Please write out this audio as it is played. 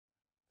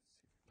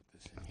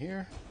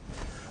Here.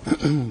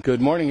 Good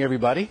morning,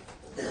 everybody.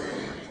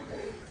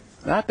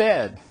 Not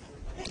bad.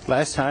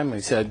 Last time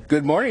I said,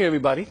 good morning,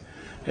 everybody,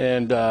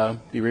 and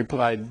you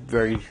replied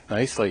very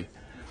nicely.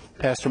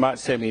 Pastor Mott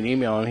sent me an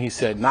email, and he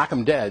said, knock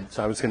 'em dead.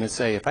 So I was going to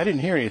say, if I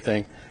didn't hear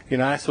anything, you're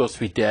not supposed to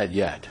be dead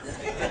yet.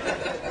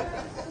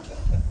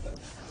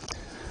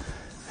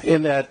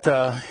 In that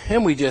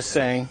hymn we just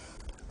sang,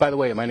 by the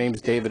way, my name is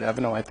David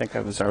Evano. I think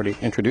I was already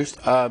introduced.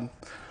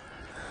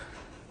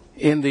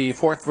 In the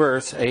fourth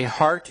verse, a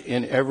heart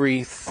in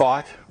every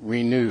thought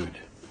renewed.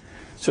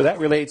 So that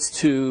relates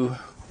to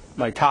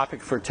my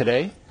topic for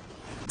today.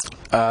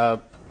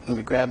 Let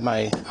me grab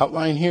my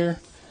outline here,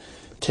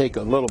 take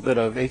a little bit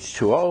of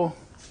H2O.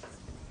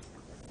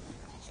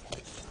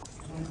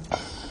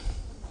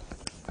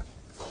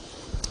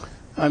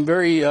 I'm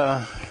very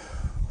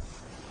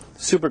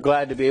super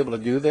glad to be able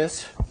to do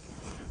this.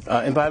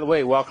 And by the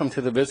way, welcome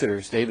to the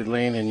visitors, David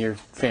Lane and your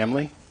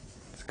family.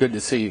 It's good to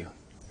see you.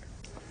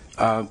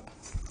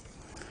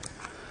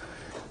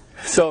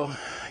 So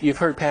you've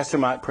heard Pastor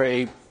Mott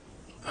pray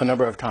a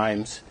number of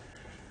times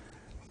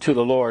to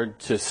the Lord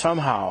to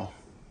somehow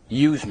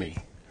use me,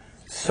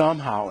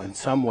 somehow in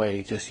some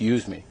way just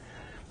use me.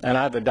 And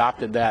I've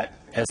adopted that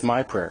as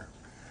my prayer.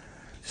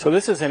 So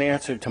this is an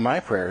answer to my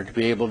prayer, to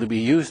be able to be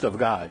used of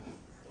God.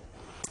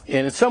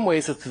 And in some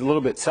ways it's a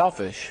little bit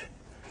selfish,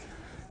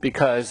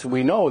 because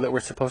we know that we're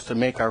supposed to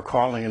make our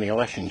calling and the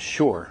election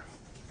sure.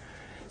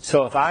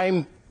 So if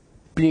I'm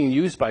being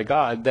used by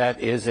God,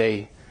 that is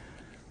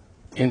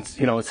it's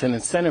an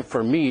incentive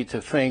for me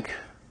to think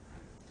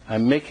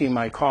I'm making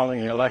my calling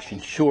and election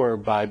sure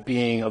by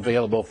being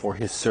available for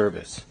His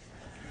service.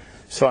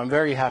 So I'm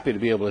very happy to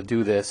be able to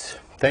do this.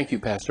 Thank you,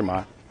 Pastor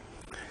Mott.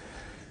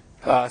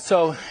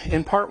 So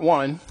in part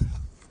one,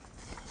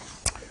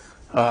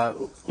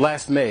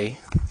 last May,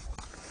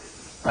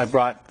 I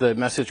brought the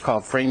message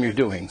called Frame Your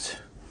Doings.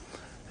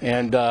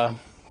 And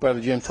Brother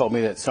Jim told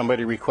me that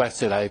somebody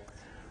requested I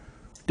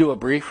do a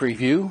brief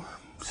review.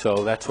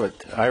 So that's what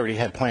I already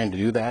had planned to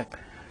do that.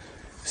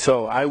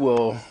 So I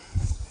will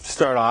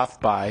start off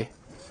by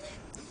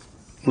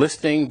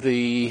listing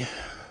the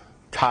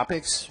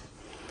topics.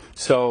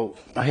 So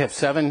I have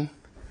 7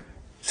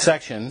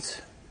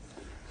 sections.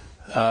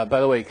 By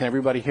the way, can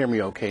everybody hear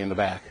me okay in the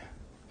back?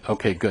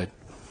 Okay, good.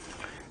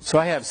 So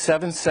I have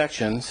 7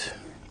 sections.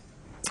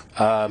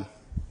 I'll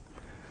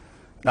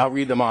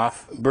read them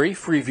off.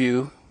 Brief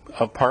review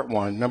of part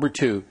 1. Number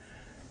 2,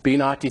 be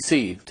not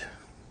deceived.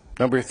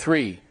 Number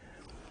 3,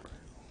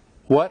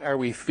 what are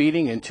we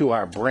feeding into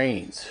our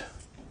brains?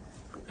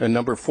 And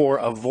number 4,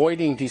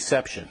 avoiding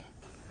deception.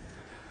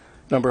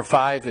 Number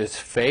 5 is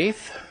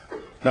faith.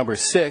 Number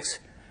 6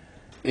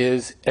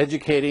 is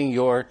educating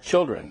your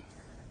children.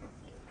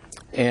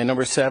 And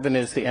number 7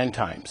 is the end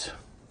times.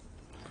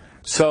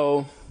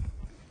 So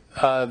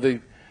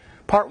the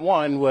part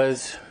 1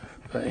 was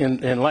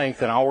in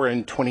length, 1 hour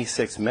and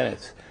 26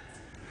 minutes.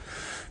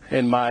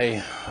 And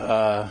my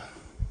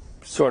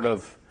sort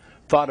of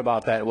thought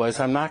about that was,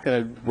 I'm not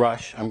going to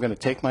rush. I'm going to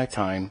take my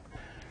time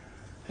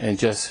and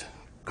just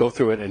go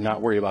through it and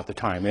not worry about the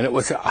time. And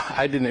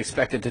I didn't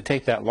expect it to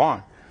take that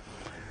long.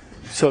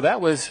 So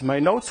that was, my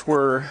notes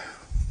were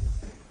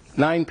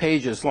 9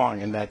 pages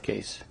long in that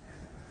case.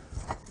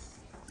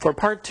 For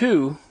part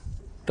 2,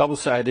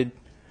 double-sided,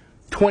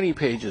 20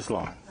 pages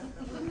long.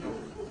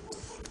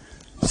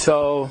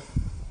 So,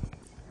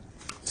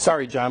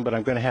 sorry, John, but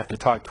I'm going to have to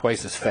talk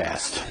twice as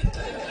fast.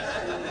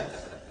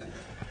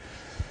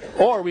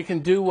 Or we can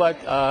do what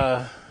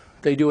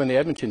they do in the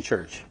Edmonton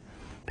church.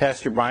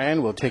 Pastor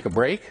Brian will take a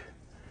break,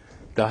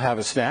 they'll have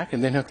a snack,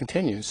 and then he'll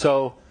continue.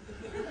 So,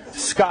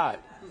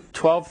 Scott,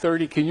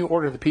 12:30, can you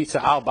order the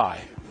pizza? I'll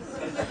buy.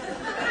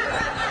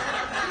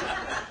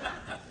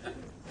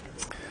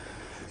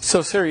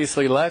 So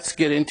seriously, let's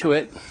get into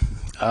it.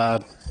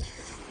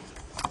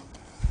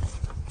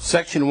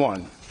 Section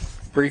 1,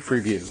 brief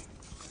review.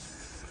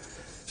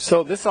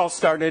 So this all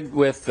started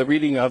with the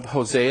reading of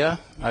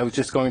Hosea. I was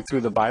just going through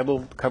the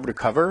Bible cover to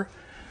cover,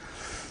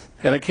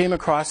 and I came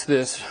across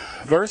this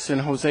verse in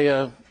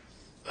Hosea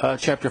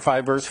chapter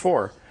 5, verse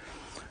 4.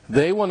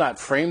 They will not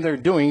frame their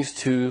doings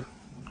to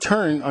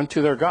turn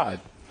unto their God.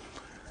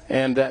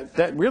 And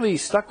that really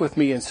stuck with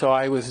me, and so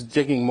I was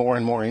digging more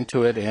and more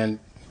into it and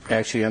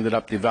actually ended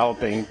up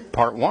developing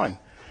part 1.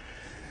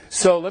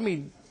 So let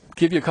me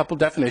give you a couple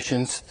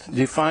definitions.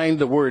 Define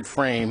the word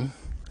frame.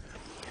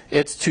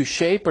 It's to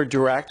shape or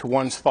direct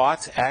one's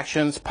thoughts,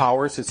 actions,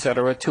 powers,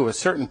 etc. to a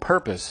certain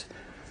purpose,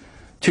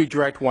 to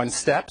direct one's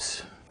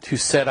steps, to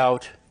set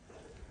out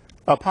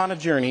upon a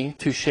journey,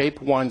 to shape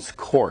one's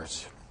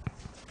course.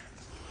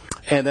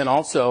 And then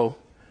also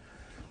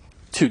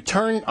to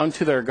turn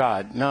unto their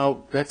God.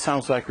 Now, that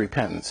sounds like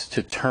repentance,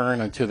 to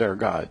turn unto their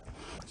God.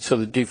 So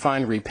to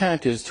define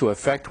repent is to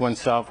affect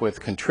oneself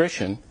with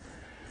contrition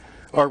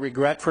or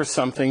regret for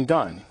something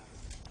done.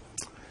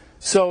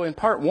 So in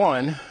part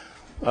 1,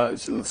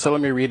 so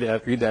let me read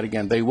that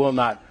again. They will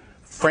not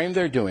frame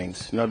their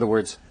doings. In other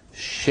words,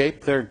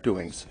 shape their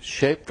doings,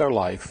 shape their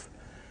life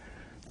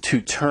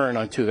to turn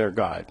unto their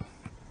God.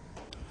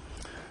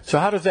 So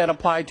how does that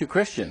apply to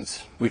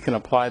Christians? We can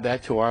apply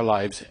that to our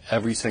lives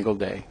every single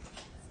day.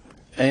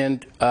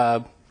 And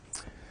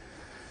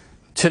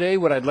today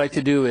what I'd like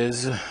to do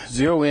is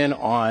zero in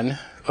on,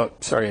 oh,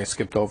 sorry, I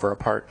skipped over a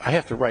part. I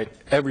have to write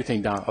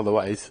everything down,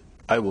 otherwise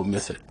I will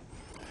miss it.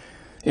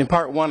 In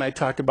part one, I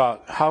talked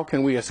about how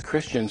can we as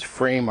Christians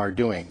frame our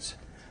doings.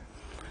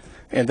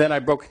 And then I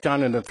broke it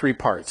down into 3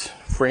 parts: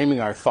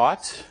 framing our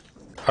thoughts,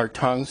 our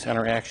tongues, and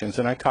our actions.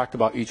 And I talked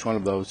about each one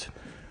of those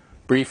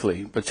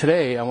briefly. But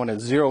today, I want to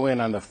zero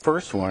in on the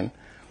first one,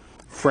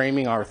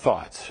 framing our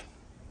thoughts.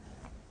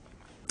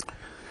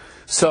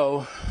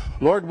 So,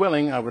 Lord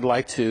willing, I would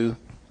like to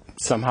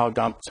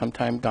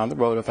sometime down the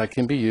road, if I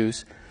can be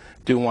used,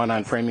 do one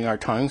on framing our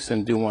tongues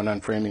and do one on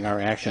framing our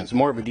actions.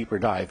 More of a deeper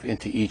dive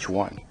into each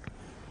one.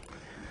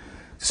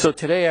 So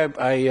today,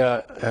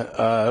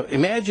 I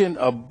imagine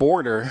a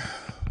border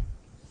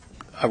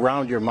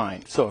around your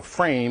mind. So a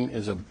frame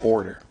is a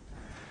border.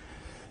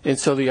 And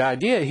so the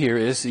idea here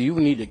is you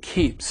need to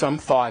keep some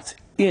thoughts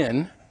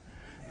in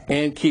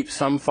and keep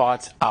some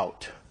thoughts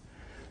out.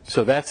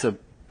 So that's a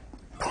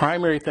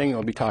primary thing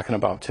I'll be talking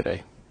about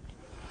today.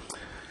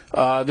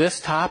 This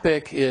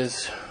topic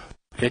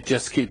it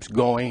just keeps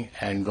going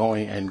and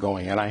going and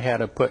going. And I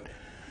had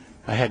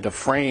to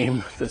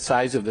frame the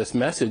size of this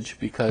message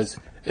because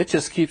it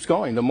just keeps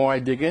going. The more I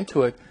dig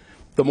into it,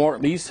 the more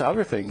it leads to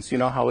other things. You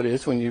know how it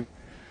is when you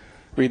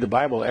read the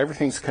Bible,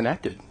 everything's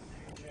connected.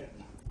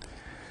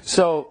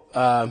 So,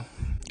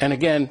 and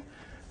again,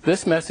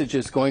 this message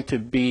is going to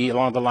be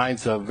along the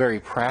lines of very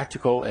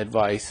practical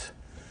advice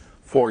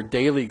for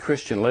daily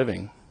Christian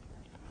living.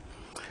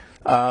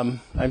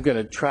 I'm going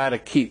to try to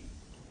keep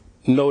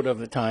note of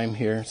the time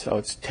here, so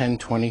it's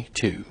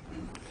 10:22.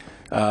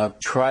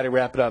 Try to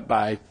wrap it up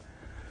by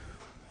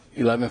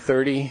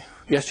 11:30.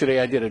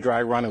 Yesterday I did a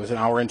dry run. It was an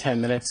hour and 10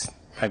 minutes.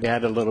 I've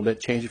added a little bit,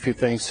 changed a few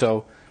things,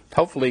 so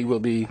hopefully we'll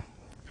be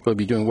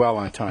doing well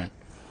on time.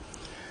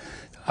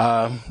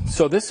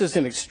 So this is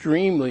an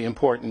extremely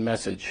important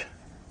message.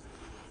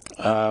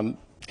 And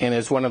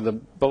as one of the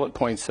bullet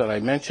points that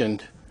I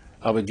mentioned,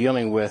 I'll be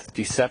dealing with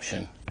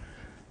deception.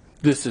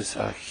 This is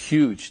a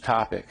huge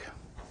topic.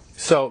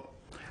 So,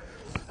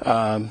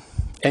 and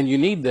you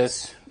need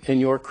this in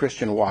your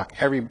Christian walk.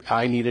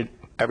 I need it.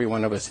 Every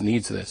one of us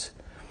needs this.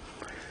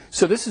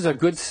 So this is a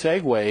good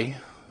segue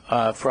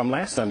from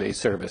last Sunday's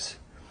service.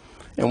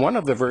 And one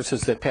of the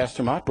verses that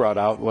Pastor Mott brought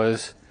out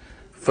was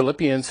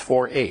Philippians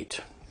 4:8.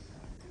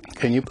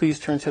 Can you please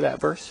turn to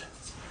that verse?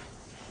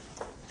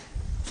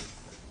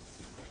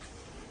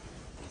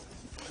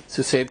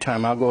 To save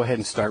time, I'll go ahead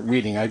and start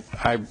reading.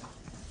 I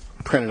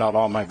printed out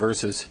all my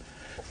verses.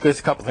 There's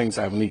a couple things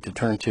I will need to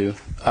turn to.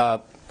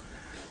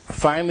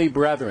 Finally,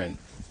 brethren,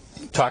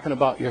 talking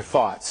about your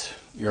thoughts,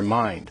 your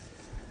mind.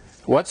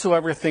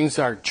 Whatsoever things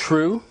are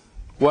true,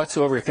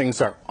 whatsoever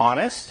things are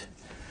honest,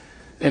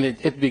 and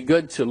it'd be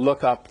good to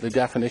look up the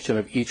definition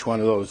of each one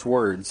of those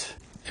words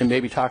and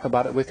maybe talk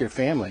about it with your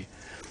family.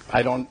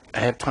 I don't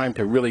have time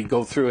to really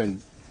go through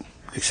and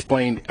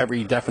explain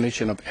every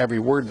definition of every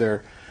word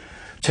there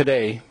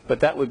today,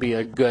 but that would be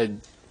a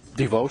good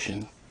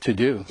devotion to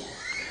do.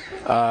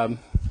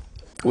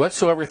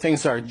 Whatsoever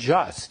things are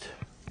just,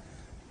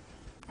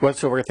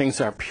 whatsoever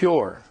things are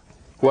pure,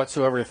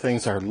 whatsoever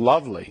things are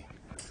lovely,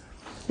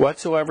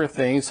 whatsoever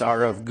things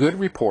are of good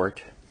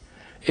report,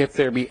 if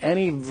there be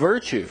any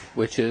virtue,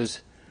 which is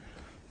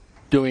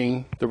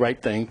doing the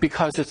right thing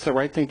because it's the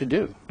right thing to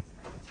do,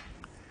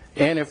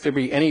 and if there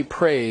be any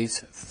praise,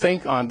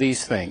 think on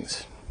these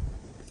things.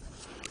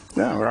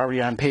 Now, we're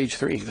already on page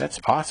 3. That's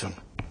awesome.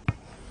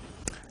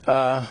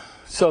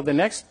 So the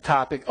next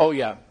topic, oh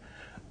yeah,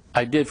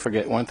 I did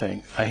forget one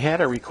thing. I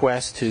had a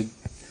request to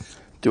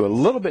do a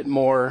little bit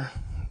more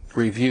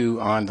review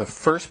on the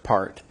first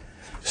part.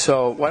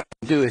 So what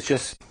I'll do is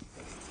just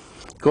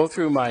go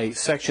through my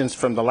sections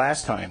from the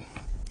last time.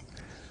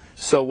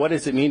 So what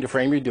does it mean to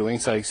frame your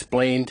doings? I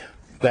explained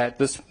that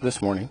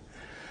this morning.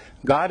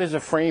 God is a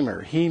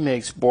framer. He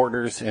makes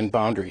borders and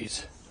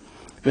boundaries.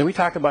 Then we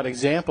talk about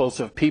examples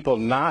of people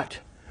not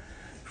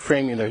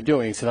framing their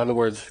doings. In other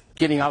words,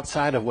 getting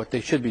outside of what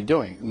they should be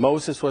doing.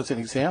 Moses was an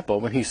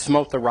example when he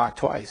smote the rock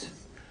twice.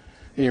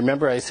 And you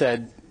remember I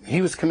said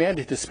he was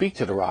commanded to speak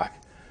to the rock.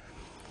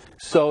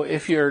 So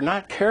if you're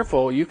not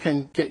careful, you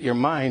can get your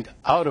mind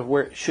out of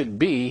where it should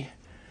be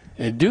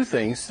and do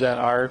things that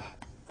are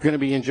going to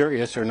be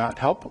injurious or not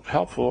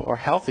helpful or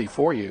healthy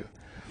for you.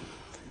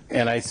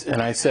 And I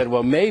said,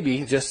 well,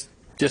 maybe just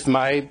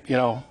my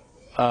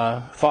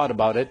thought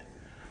about it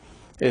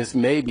is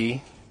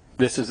maybe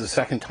this is the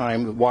second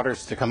time the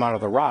water's to come out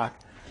of the rock,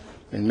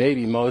 and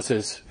maybe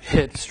Moses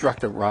struck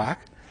the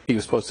rock. He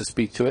was supposed to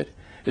speak to it.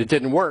 It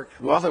didn't work.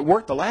 Well, it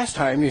worked the last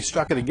time. He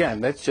struck it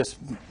again. That's just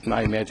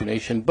my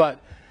imagination,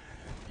 but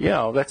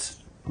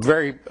that's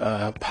very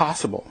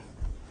possible.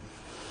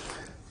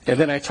 And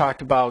then I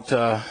talked about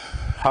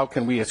how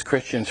can we as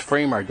Christians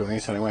frame our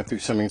doings, and I went through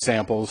some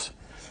examples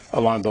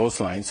along those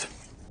lines.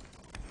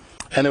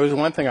 And there was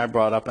one thing I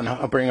brought up, and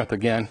I'll bring up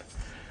again.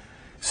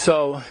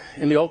 So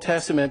in the Old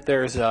Testament,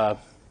 there's a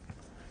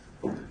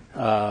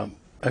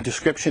a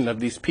description of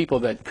these people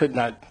that could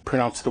not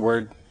pronounce the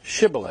word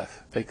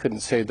shibboleth. They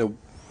couldn't say the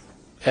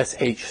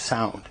SH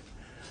sound.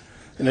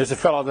 And there's a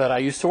fellow that I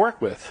used to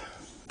work with.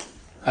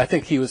 I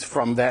think he was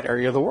from that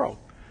area of the world.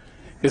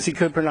 Because he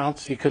could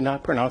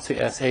not pronounce the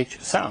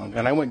SH sound.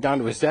 And I went down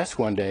to his desk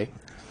one day,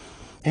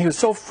 and he was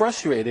so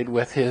frustrated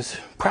with his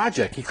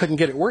project, he couldn't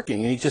get it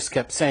working, and he just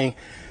kept saying,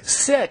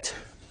 sit,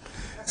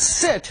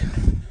 sit.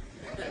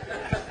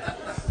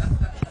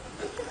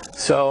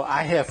 So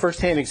I have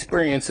firsthand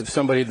experience of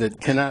somebody that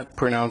cannot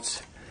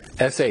pronounce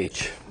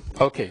SH.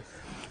 Okay,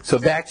 so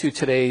back to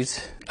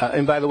today's,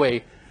 and by the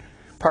way,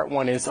 part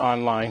one is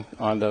online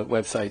on the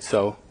website,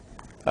 so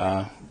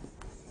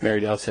Mary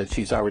Dell said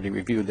she's already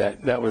reviewed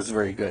that. That was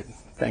very good.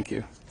 Thank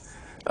you.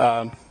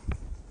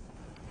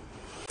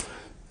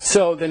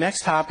 So the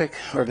next topic,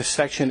 or the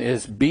section,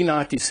 is be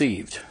not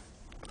deceived.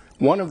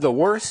 One of the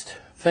worst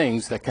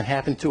things that can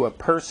happen to a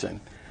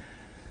person,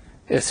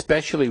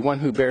 especially one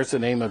who bears the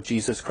name of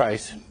Jesus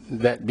Christ,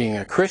 that being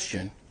a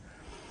Christian,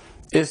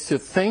 is to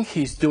think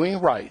he's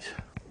doing right.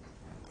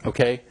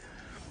 Okay?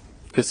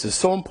 This is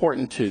so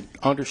important to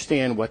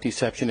understand what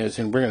deception is,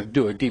 and we're going to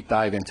do a deep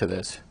dive into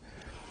this.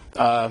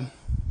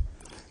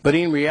 But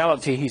in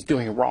reality, he's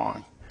doing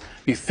wrong.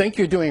 You think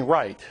you're doing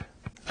right.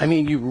 I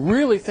mean, you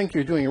really think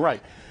you're doing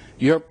right.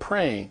 You're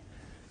praying.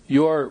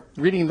 You're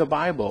reading the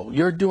Bible.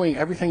 You're doing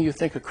everything you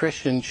think a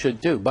Christian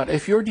should do. But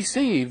if you're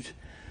deceived,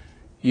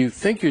 you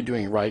think you're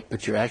doing right,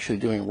 but you're actually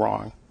doing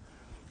wrong.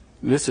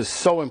 This is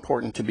so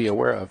important to be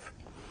aware of.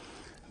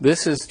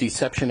 This is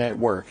deception at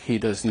work. He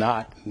does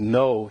not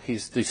know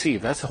he's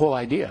deceived. That's the whole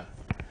idea.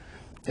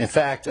 In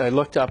fact, I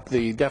looked up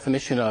the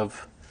definition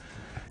of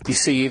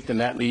deceived, and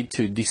that leads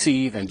to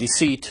deceive and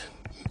deceit.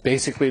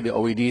 Basically, the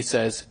OED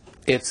says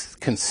it's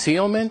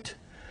concealment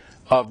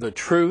of the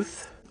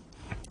truth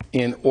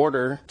in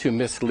order to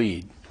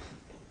mislead.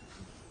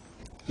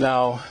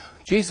 Now,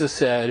 Jesus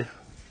said,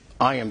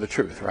 I am the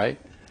truth, right?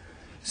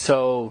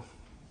 So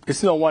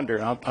it's no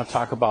wonder, I'll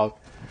talk about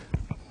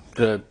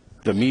the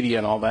media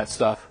and all that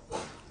stuff,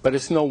 but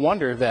it's no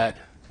wonder that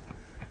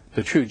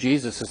the true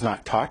Jesus is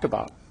not talked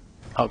about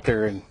out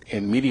there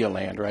in media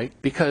land, right?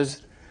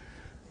 Because,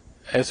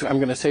 as I'm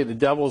going to say, the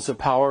devil's the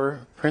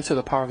power, prince of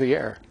the power of the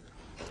air.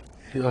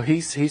 You know,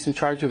 he's in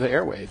charge of the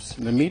airwaves,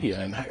 the media,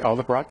 and all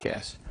the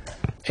broadcasts.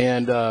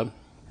 And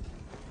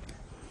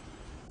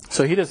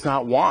so he does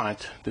not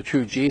want the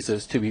true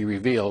Jesus to be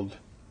revealed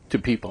to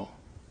people.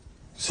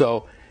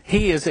 So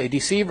he is a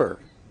deceiver.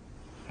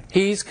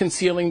 He's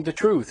concealing the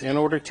truth in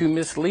order to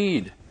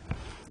mislead.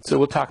 So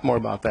we'll talk more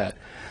about that.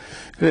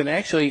 Then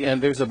actually,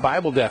 and there's a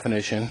Bible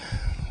definition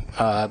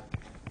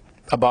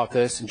about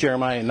this,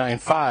 Jeremiah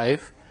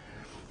 9:5,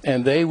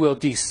 and they will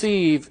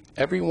deceive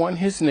everyone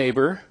his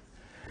neighbor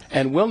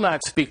and will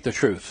not speak the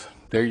truth.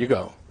 There you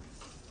go.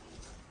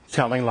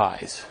 Telling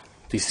lies,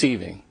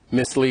 deceiving,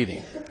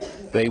 misleading.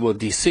 They will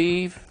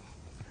deceive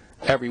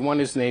everyone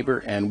his neighbor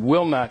and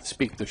will not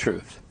speak the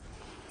truth.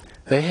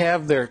 They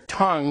have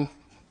taught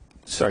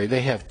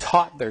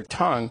their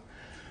tongue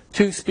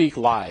to speak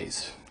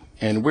lies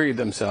and weary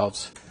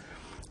themselves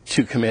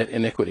to commit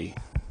iniquity.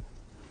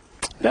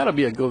 That'll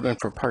be a good one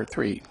for part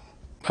 3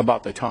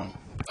 about the tongue.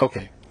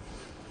 Okay.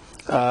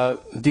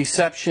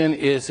 Deception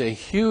is a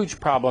huge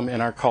problem in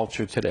our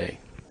culture today.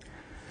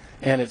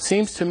 And it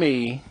seems to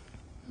me,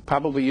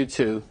 probably you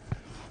too,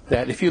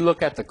 that if you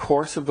look at the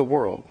course of the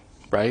world,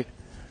 right,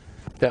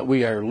 that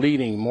we are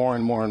leading more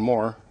and more and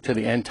more to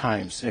the end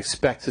times.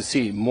 Expect to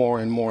see more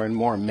and more and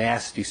more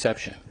mass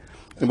deception.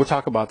 And we'll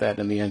talk about that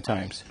in the end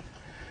times.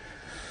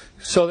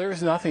 So there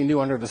is nothing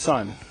new under the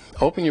sun.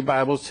 Open your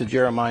Bibles to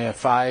Jeremiah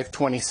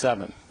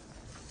 5:27.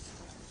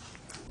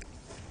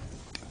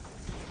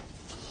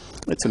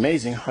 It's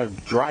amazing how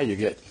dry you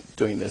get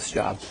doing this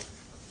job.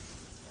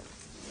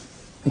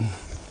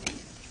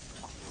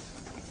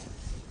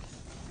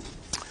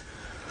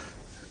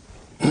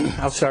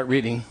 I'll start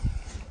reading.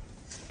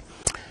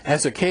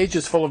 As a cage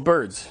is full of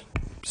birds,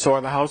 so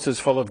are the houses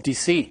full of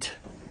deceit.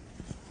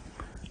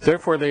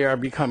 Therefore they are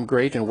become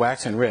great and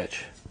waxen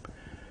rich.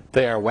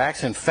 They are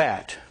waxen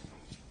fat.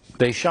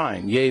 They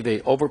shine. Yea,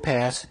 they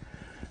overpass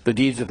the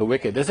deeds of the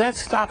wicked. Does that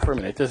stop for a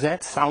minute? Does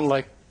that sound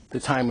like the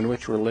time in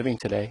which we're living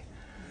today?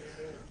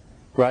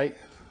 Right?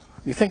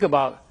 You think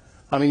about,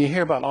 you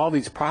hear about all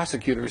these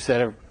prosecutors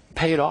that are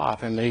paid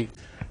off and they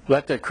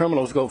let the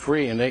criminals go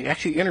free, and they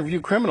actually interview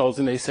criminals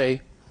and they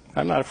say,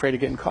 I'm not afraid of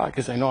getting caught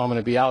because I know I'm going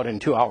to be out in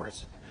 2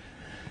 hours.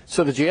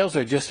 So the jails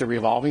are just a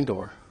revolving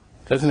door.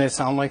 Doesn't that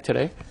sound like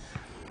today?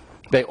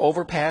 They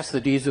overpass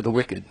the deeds of the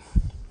wicked.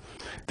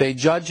 They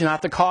judge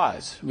not the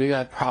cause. We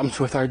got problems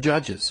with our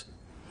judges,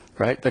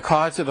 right? The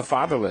cause of the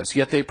fatherless,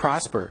 yet they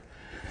prosper.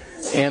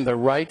 And the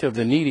right of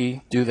the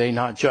needy do they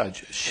not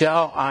judge.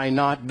 Shall I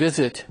not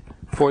visit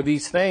for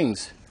these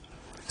things,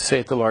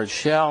 saith the Lord?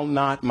 Shall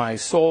not my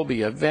soul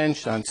be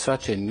avenged on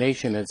such a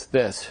nation as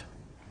this?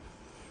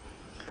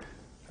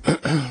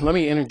 Let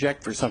me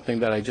interject for something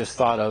that I just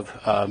thought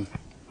of.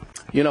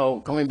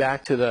 Going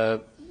back to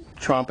the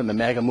Trump and the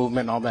MAGA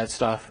movement and all that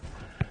stuff,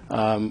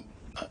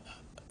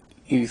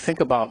 you think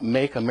about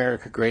Make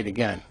America Great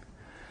Again,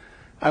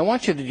 I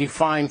want you to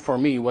define for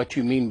me what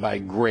you mean by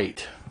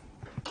great.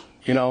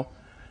 You know,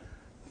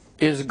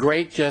 is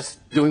great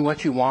just doing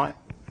what you want,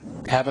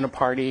 having a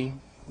party,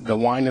 the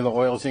wine and the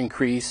oil's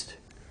increased?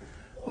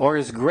 Or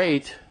is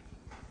great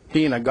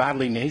being a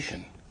godly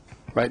nation,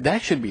 right?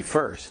 That should be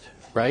first,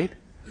 right?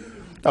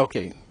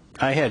 Okay,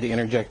 I had to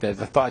interject that.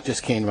 The thought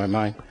just came to my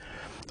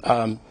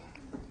mind.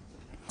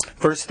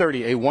 Verse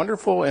 30, a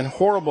wonderful and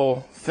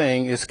horrible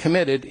thing is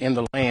committed in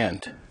the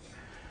land.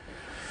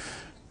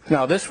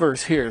 Now this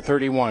verse here,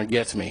 31,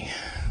 gets me.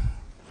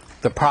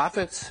 The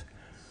prophets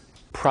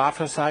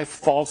prophesy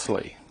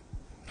falsely,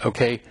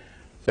 okay?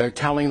 They're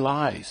telling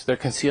lies. They're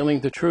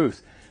concealing the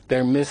truth.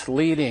 They're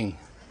misleading.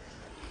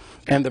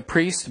 And the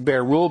priests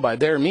bear rule by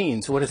their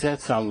means. What does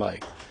that sound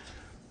like?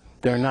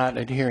 They're not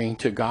adhering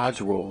to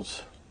God's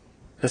rules.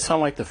 Does that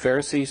sound like the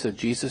Pharisees that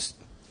Jesus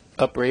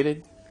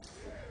upbraided?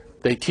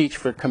 They teach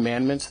for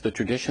commandments the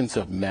traditions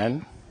of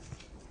men.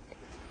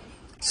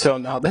 So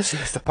now this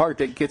is the part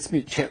that gets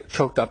me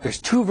choked up.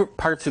 There's two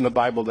parts in the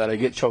Bible that I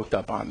get choked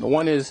up on. The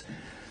one is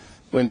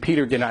when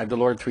Peter denied the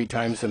Lord 3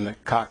 times and the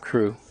cock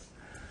crew.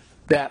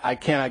 That I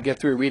cannot get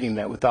through reading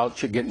that without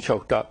getting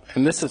choked up.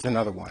 And this is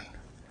another one.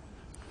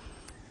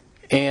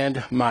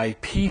 And my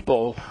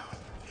people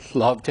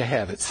love to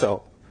have it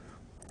so.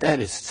 That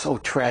is so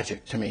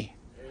tragic to me.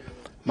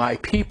 My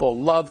people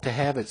love to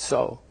have it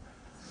so.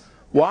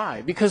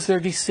 Why? Because they're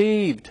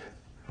deceived.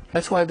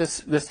 That's why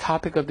this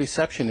topic of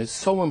deception is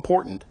so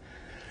important.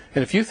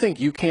 And if you think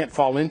you can't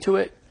fall into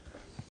it,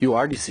 you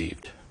are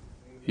deceived.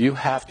 You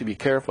have to be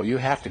careful. You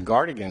have to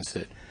guard against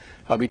it.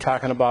 I'll be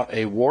talking about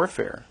a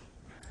warfare.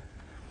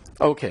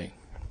 Okay.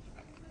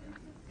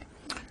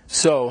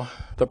 So,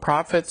 the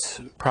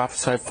prophets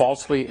prophesy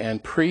falsely,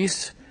 and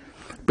priests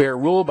bear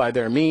rule by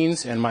their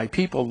means, and my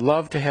people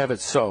love to have it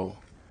so.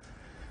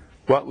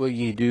 What will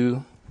ye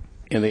do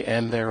in the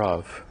end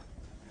thereof?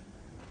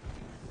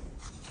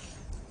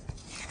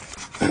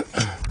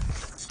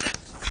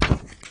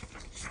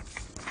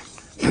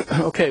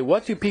 Okay,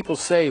 what do people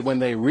say when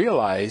they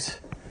realize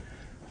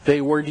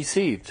they were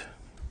deceived?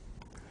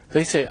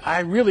 They say, I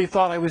really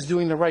thought I was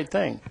doing the right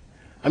thing.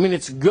 I mean,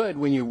 it's good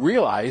when you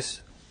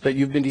realize that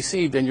you've been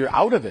deceived and you're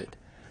out of it.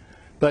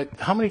 But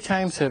how many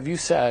times have you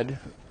said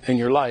in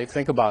your life,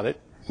 think about it,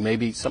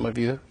 maybe some of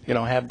you,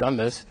 have done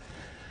this,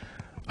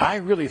 I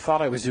really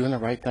thought I was doing the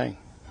right thing,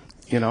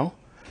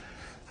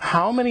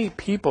 How many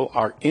people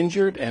are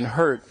injured and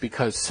hurt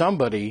because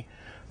somebody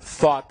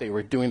thought they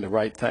were doing the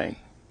right thing?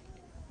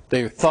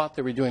 They thought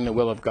they were doing the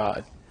will of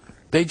God.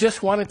 They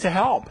just wanted to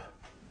help.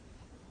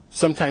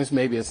 Sometimes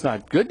maybe it's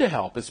not good to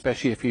help,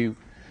 especially if you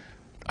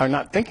are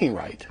not thinking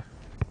right.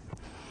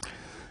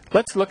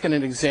 Let's look at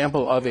an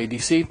example of a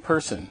deceived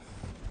person.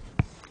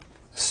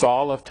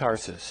 Saul of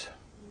Tarsus.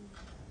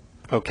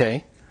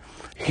 Okay?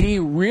 He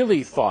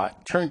really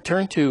thought,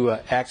 turn to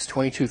Acts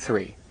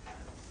 22:3.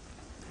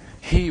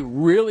 He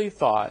really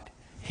thought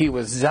he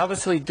was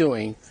zealously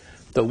doing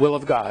the will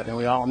of God, and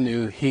we all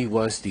knew he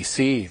was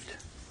deceived.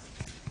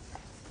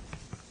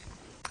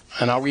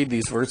 And I'll read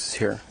these verses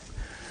here.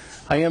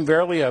 I am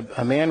verily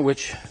a man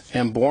which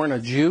am born a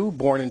Jew,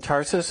 born in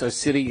Tarsus, a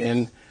city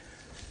in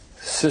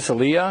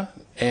Cilicia,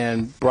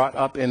 and brought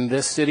up in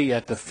this city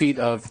at the feet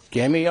of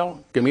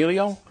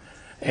Gamaliel,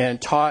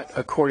 and taught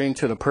according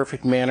to the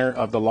perfect manner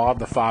of the law of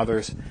the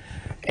fathers,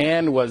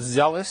 and was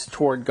zealous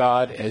toward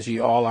God as ye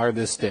all are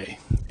this day.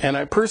 And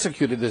I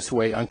persecuted this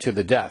way unto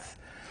the death,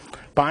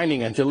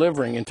 binding and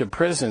delivering into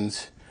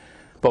prisons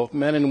both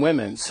men and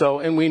women. So,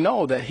 and we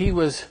know that he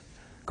was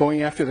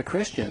going after the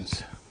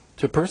Christians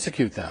to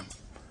persecute them,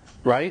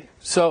 right?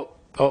 So,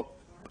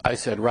 I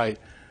said right.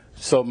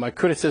 So my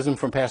criticism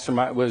from Pastor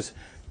Mott was,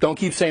 don't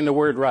keep saying the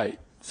word right.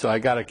 So I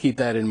got to keep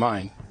that in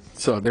mind.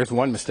 So there's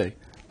one mistake.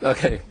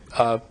 Okay.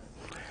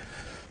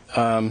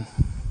 And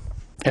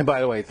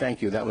by the way,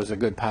 thank you. That was a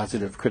good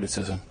positive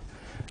criticism.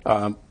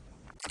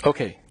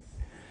 Okay.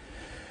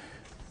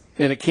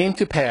 And it came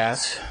to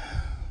pass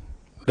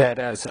that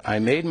as I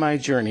made my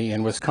journey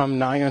and was come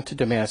nigh unto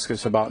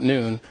Damascus about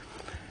noon,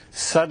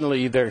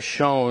 suddenly there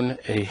shone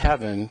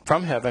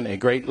from heaven a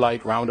great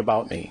light round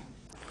about me.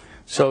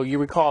 So you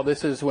recall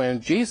this is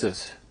when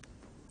Jesus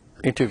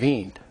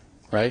intervened,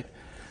 right?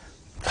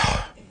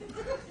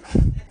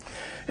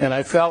 And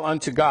I fell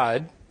unto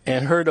God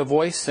and heard a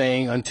voice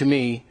saying unto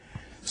me,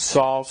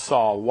 Saul,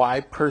 Saul, why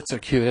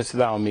persecutest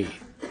thou me?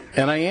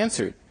 And I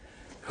answered,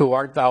 Who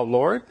art thou,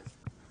 Lord?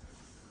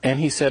 And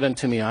he said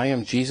unto me, I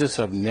am Jesus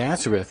of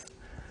Nazareth,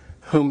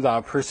 whom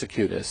thou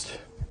persecutest.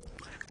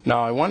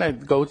 Now I want to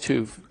go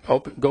to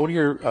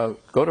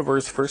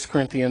verse 1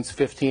 Corinthians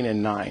 15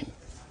 and 9.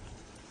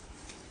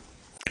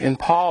 And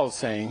Paul's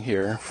saying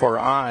here, For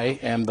I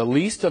am the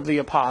least of the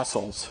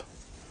apostles,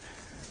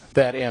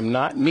 that am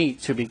not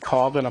meet to be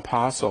called an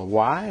apostle.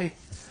 Why?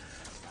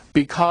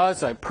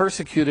 Because I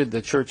persecuted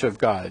the church of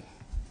God.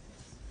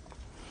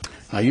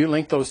 Now you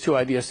link those two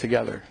ideas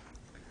together.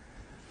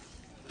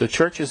 The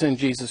church is in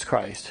Jesus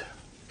Christ.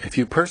 If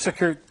you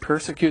persecute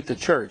the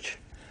church,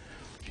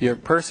 you're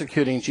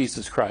persecuting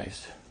Jesus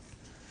Christ.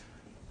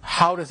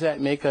 how does that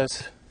make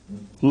us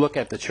look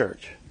at the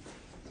church?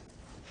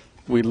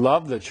 We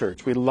love the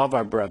church. We love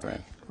our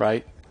brethren,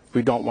 right?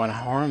 We don't want to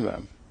harm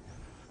them.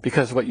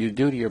 Because what you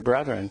do to your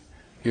brethren,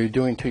 you're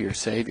doing to your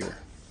Savior.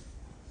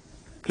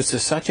 This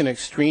is such an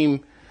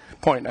extreme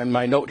point. And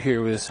my note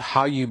here is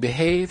how you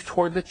behave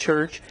toward the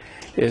church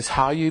is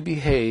how you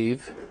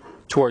behave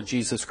toward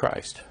Jesus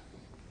Christ.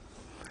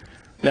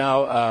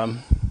 Now,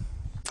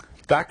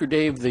 Dr.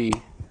 Dave, the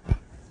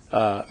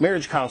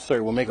marriage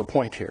counselor, will make a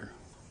point here.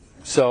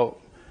 So,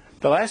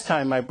 the last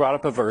time I brought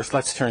up a verse,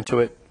 let's turn to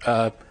it.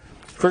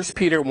 1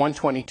 Peter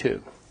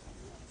 1:22.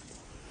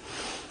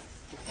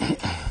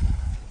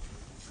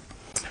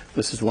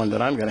 This is one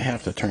that I'm going to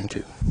have to turn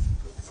to.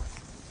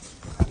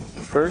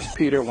 1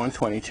 Peter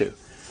 1:22.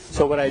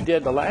 So what I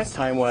did the last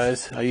time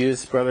was I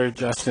used Brother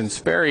Justin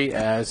Sperry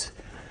as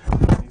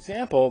an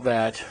example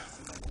that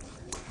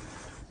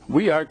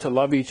we are to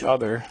love each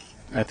other.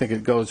 I think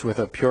it goes with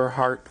a pure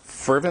heart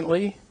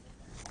fervently.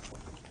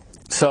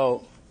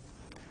 So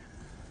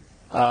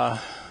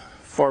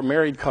for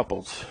married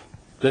couples,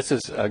 this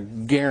is a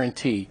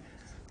guarantee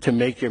to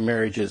make your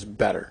marriages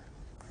better.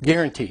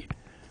 Guaranteed.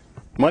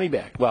 Money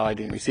back. Well, I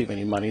didn't receive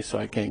any money, so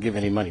I can't give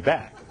any money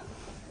back.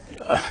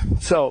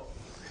 So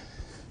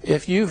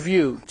if you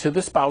view, to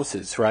the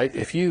spouses, right,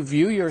 if you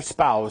view your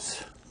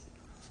spouse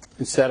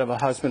instead of a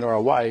husband or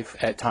a wife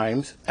at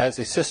times as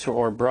a sister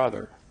or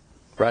brother,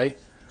 right?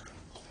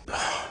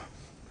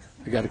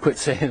 I got to quit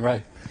saying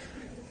right.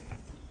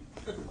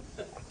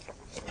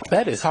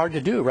 That is hard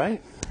to do,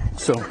 right?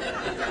 So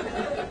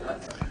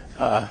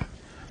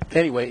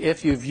anyway,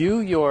 if you view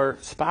your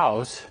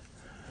spouse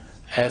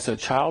as a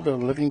child of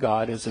the living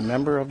God, as a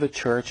member of the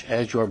church,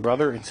 as your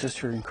brother and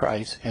sister in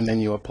Christ, and then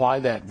you apply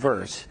that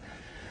verse,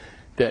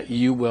 that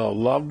you will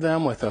love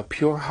them with a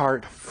pure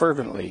heart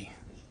fervently,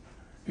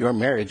 your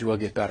marriage will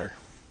get better.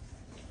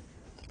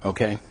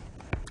 Okay?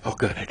 Oh,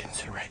 good, I didn't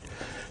say right.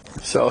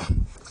 So,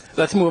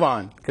 let's move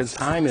on, because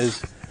time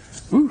is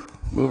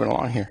moving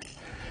along here.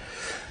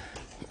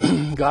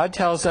 God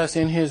tells us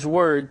in His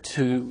Word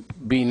to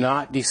be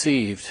not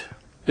deceived.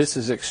 This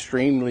is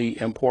extremely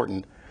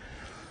important.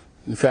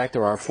 In fact,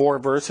 there are 4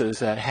 verses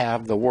that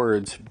have the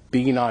words,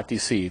 be not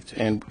deceived.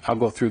 And I'll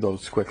go through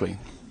those quickly.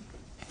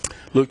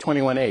 Luke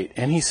 21:8.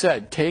 And He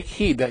said, take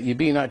heed that ye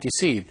be not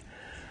deceived.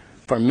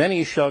 For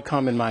many shall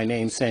come in my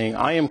name, saying,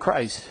 I am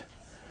Christ.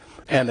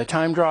 And the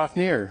time draweth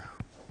near.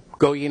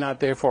 Go ye not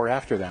therefore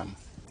after them.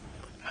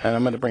 And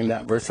I'm going to bring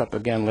that verse up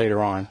again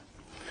later on.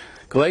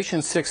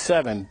 Galatians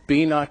 6:7.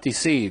 Be not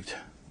deceived.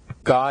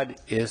 God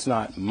is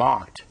not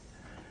mocked.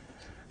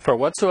 For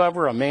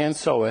whatsoever a man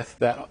soweth,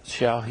 that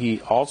shall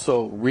he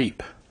also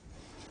reap.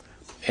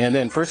 And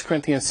then 1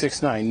 Corinthians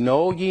 6:9,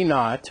 know ye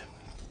not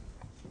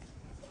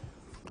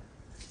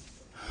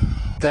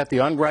that the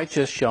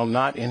unrighteous shall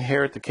not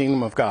inherit the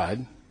kingdom of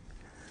God?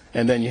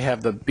 And then you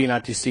have the be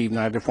not deceived,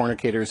 neither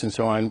fornicators and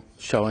so on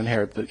shall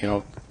inherit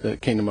the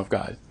kingdom of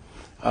God.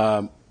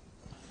 1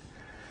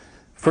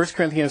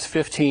 Corinthians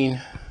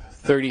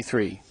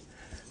 15:33,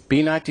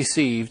 be not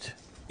deceived,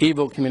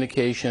 evil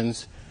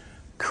communications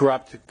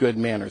corrupt good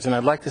manners. And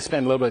I'd like to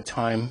spend a little bit of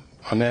time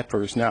on that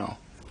verse now.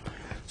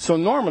 So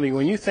normally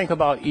when you think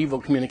about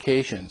evil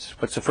communications,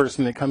 what's the first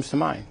thing that comes to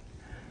mind?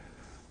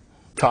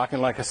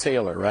 Talking like a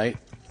sailor, right?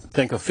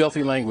 Think of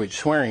filthy language,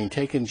 swearing,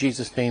 taking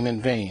Jesus' name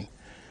in vain,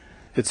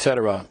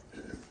 etc.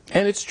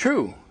 And it's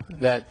true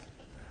that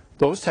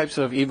those types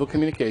of evil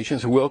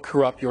communications will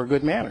corrupt your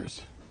good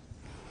manners.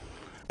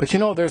 But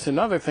there's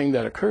another thing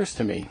that occurs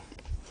to me.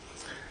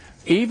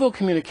 Evil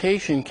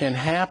communication can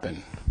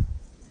happen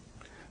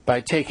by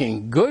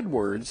taking good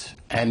words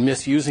and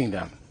misusing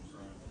them.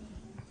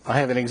 I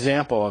have an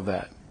example of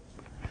that.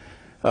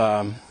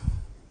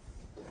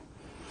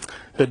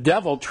 The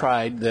devil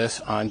tried this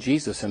on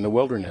Jesus in the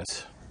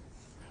wilderness.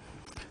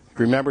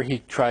 Remember, he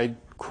tried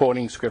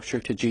quoting scripture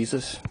to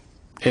Jesus?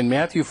 In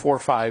Matthew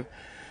 4:5,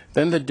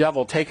 then the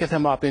devil taketh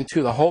him up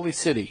into the holy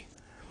city,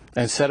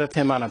 and setteth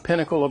him on a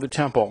pinnacle of the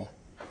temple,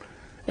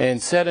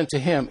 and said unto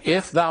him,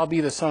 if thou be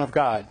the Son of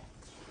God,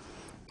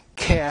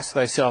 cast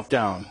thyself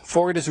down,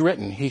 for it is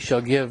written, he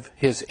shall give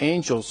his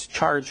angels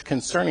charge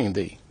concerning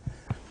thee,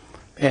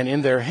 and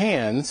in their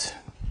hands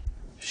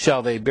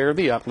shall they bear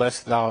thee up,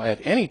 lest at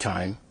any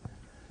time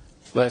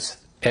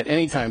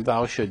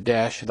thou should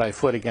dash thy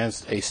foot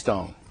against a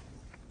stone.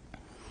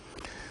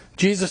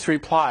 Jesus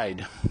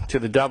replied to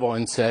the devil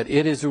and said,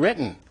 it is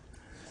written.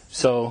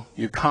 So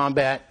you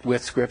combat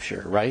with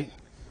scripture, right?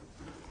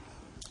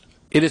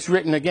 It is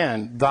written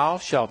again, thou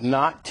shalt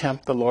not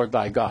tempt the Lord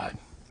thy God.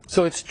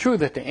 So it's true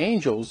that the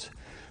angels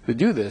would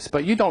do this,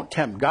 but you don't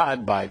tempt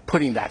God by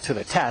putting that to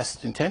the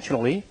test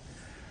intentionally.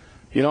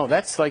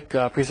 That's like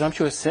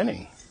presumptuous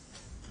sinning.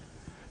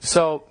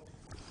 So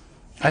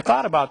I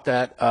thought about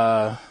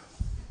that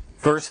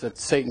verse that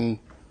Satan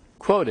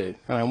quoted,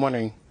 and I'm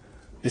wondering,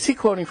 is he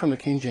quoting from the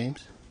King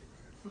James?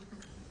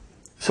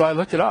 So I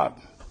looked it up,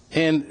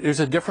 and there's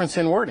a difference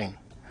in wording.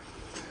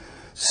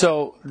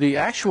 So the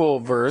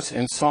actual verse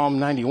in Psalm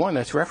 91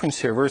 that's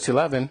referenced here, verse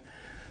 11,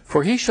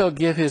 for he shall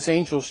give his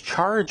angels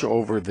charge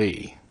over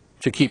thee.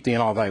 to keep thee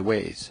in all thy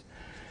ways.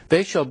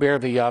 They shall bear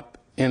thee up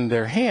in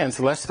their hands,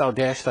 lest thou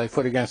dash thy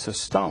foot against a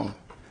stone.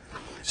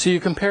 So you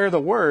compare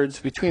the words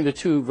between the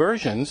two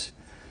versions.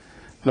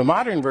 The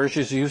modern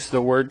versions use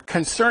the word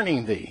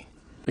concerning thee.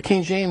 The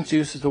King James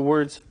uses the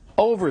words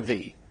over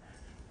thee.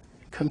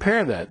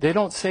 Compare that. They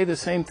don't say the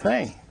same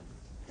thing.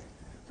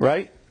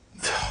 Right?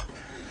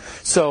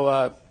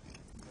 So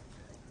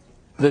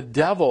the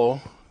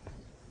devil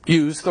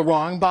used the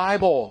wrong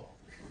Bible.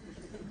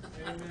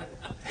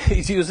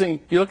 He's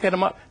using, you look at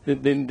them up, the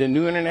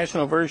New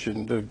International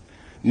Version, the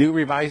New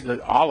Revised,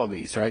 all of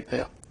these, right?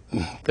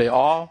 They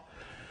all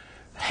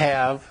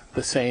have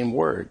the same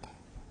word.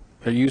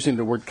 They're using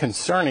the word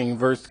concerning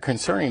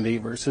thee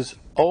versus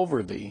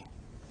over thee.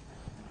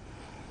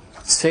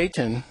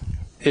 Satan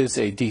is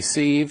a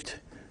deceived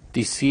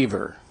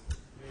deceiver.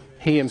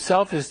 He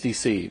himself is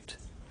deceived.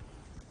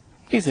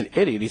 He's an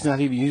idiot. He's not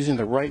even using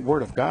the right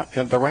word of God,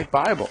 the right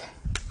Bible.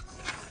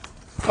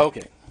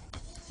 Okay.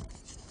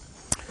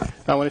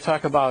 Now I want to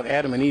talk about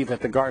Adam and Eve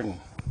at the garden.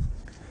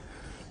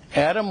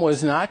 Adam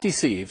was not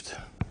deceived,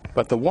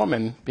 but the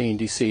woman being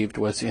deceived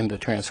was in the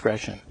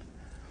transgression.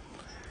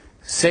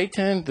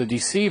 Satan, the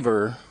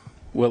deceiver,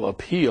 will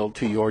appeal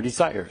to your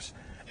desires.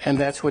 And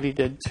that's what he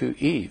did to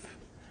Eve.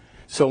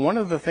 So one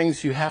of the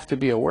things you have to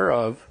be aware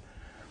of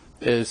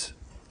is,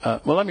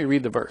 well, let me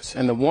read the verse.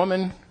 And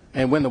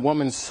when the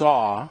woman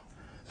saw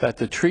that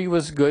the tree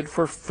was good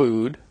for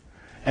food,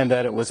 and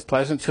that it was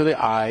pleasant to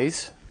the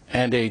eyes,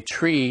 and a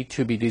tree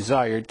to be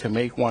desired to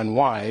make one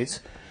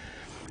wise,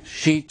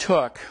 she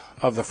took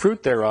of the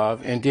fruit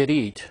thereof, and did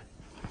eat,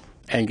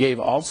 and gave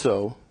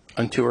also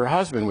unto her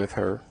husband with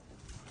her,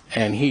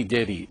 and he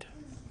did eat,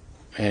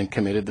 and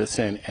committed the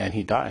sin, and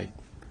he died.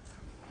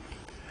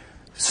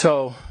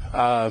 So,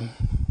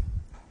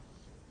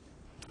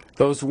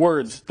 those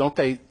words, don't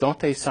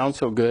they sound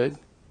so good?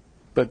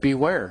 But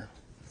beware.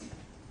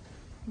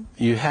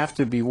 You have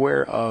to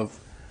beware of,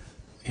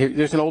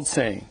 there's an old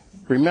saying,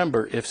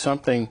 remember, if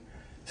something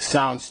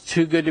sounds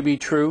too good to be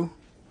true,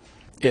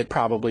 it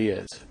probably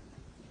is.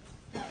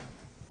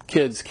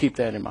 Kids, keep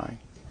that in mind.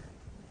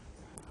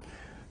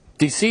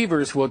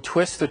 Deceivers will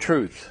twist the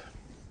truth.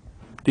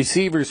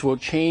 Deceivers will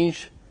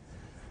change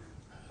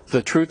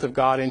the truth of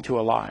God into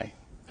a lie,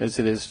 as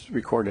it is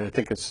recorded. I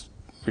think it's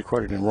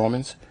recorded in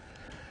Romans.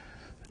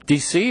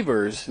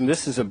 Deceivers, and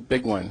this is a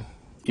big one,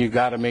 you've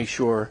got to make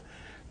sure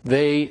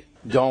they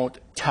don't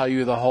tell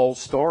you the whole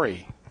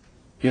story.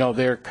 You know,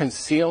 they're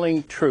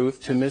concealing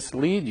truth to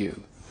mislead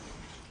you.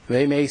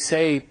 They may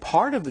say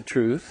part of the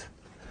truth,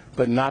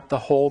 but not the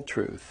whole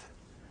truth.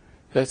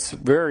 That's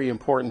very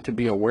important to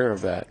be aware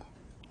of that.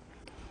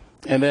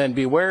 And then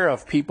beware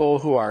of people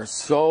who are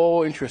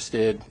so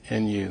interested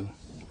in you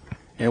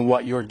and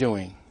what you're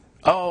doing.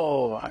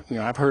 Oh,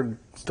 I've heard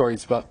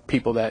stories about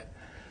people that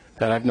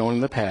I've known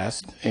in the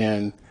past,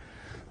 and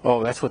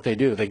that's what they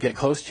do. They get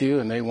close to you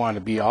and they want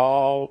to be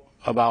all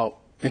about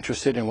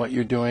interested in what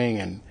you're doing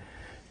and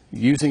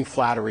using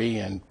flattery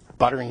and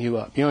buttering you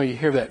up. You know, you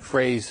hear that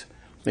phrase,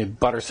 they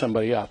butter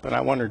somebody up. And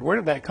I wondered, where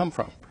did that come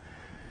from?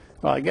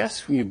 Well, I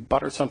guess you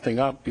butter something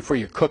up before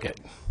you cook it.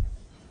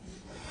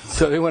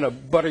 So they want to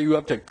butter you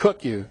up to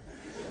cook you.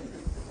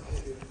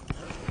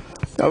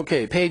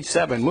 Okay, page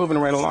 7, moving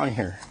right along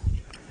here.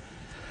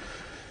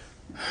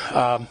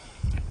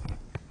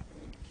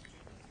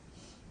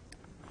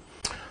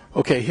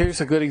 Okay, here's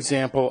a good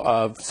example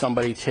of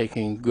somebody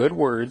taking good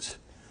words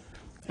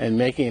and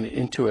making it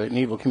into an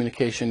evil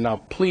communication.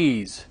 Now,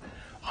 please,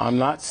 I'm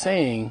not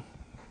saying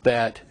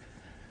that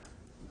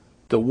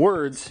the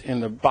words in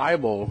the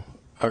Bible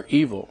are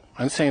evil.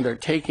 I'm saying they're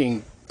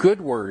taking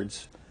good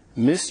words,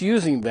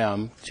 misusing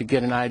them to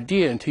get an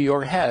idea into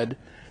your head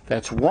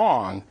that's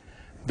wrong.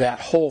 That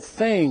whole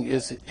thing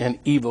is an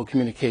evil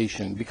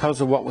communication because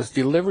of what was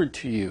delivered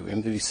to you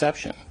in the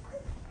deception.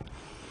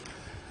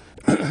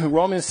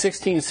 Romans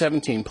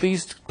 16:17.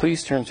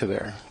 Please turn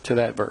to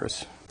that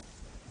verse.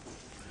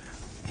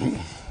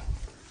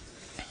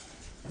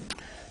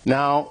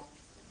 Now,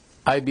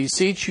 I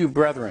beseech you,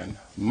 brethren,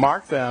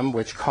 mark them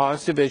which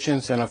cause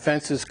divisions and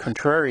offenses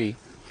contrary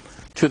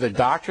to the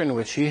doctrine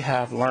which ye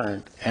have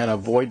learned, and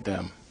avoid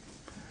them.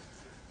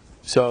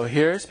 So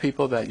here's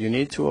people that you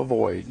need to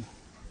avoid.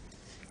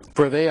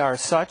 For they that are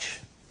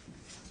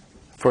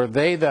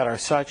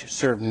such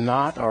serve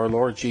not our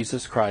Lord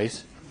Jesus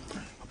Christ,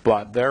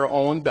 but their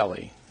own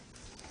belly.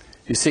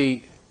 You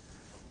see,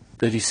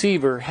 the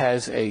deceiver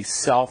has a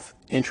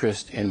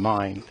self-interest in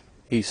mind.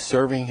 He's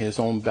serving his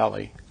own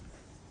belly.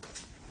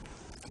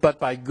 But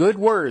by good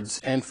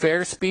words and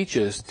fair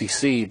speeches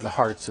deceive the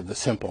hearts of the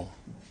simple.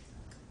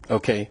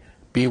 Okay,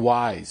 be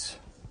wise.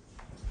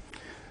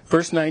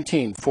 Verse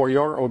 19, for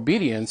your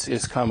obedience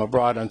is come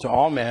abroad unto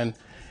all men,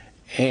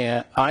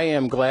 and I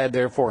am glad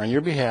therefore on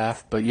your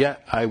behalf, but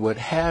yet I would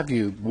have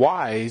you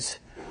wise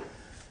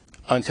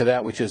unto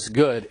that which is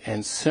good,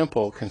 and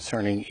simple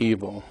concerning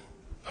evil.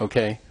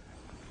 Okay?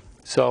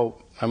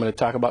 So, I'm going to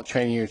talk about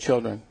training your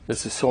children.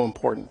 This is so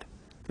important,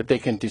 that they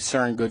can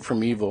discern good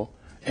from evil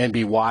and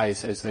be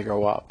wise as they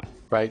grow up,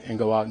 right? And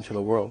go out into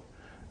the world.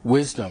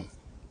 Wisdom.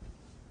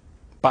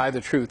 Buy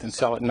the truth and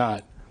sell it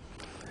not.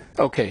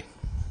 Okay.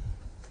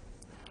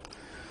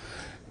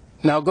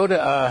 Now go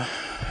to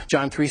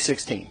John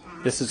 3:16.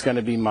 This is going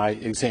to be my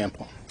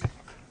example.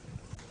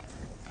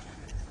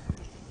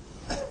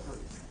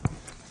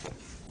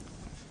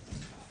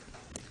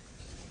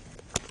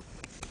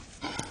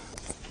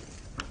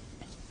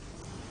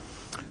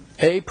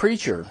 A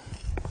preacher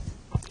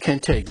can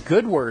take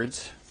good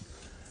words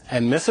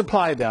and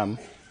misapply them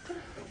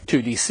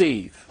to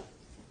deceive,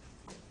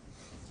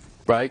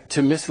 right?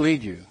 To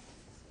mislead you.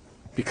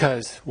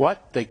 Because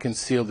what? They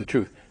conceal the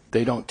truth.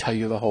 They don't tell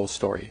you the whole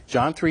story.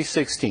 John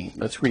 3:16.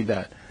 Let's read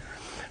that.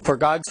 For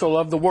God so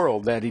loved the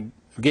world that he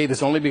gave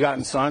his only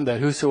begotten Son, that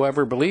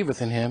whosoever believeth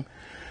in him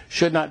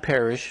should not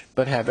perish,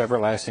 but have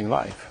everlasting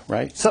life.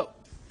 Right? So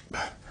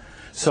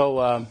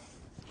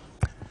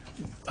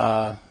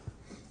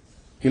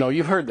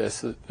you've heard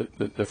this,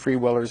 the free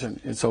willers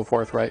and so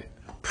forth, right?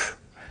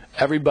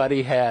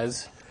 Everybody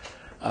has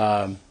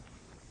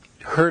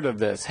heard of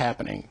this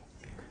happening.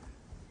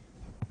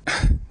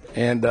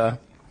 And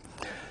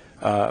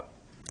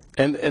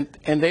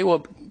they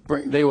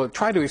will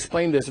try to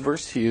explain this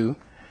verse to you.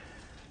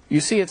 You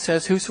see, it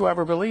says,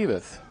 whosoever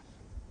believeth.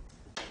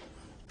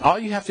 All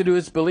you have to do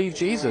is believe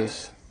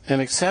Jesus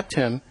and accept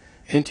him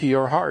into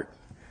your heart.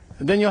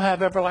 And then you'll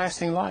have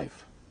everlasting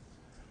life.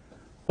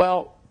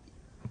 Well,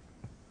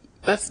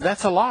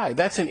 that's a lie.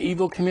 That's an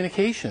evil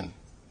communication.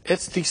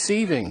 It's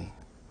deceiving.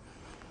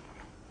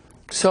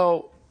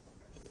 So,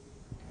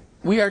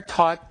 we are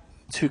taught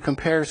to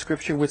compare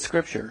Scripture with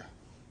Scripture.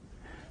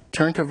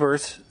 Turn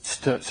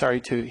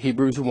to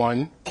Hebrews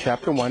 1,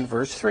 chapter 1,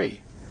 verse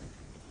 3.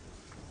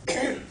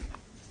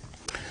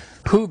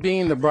 Who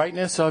being the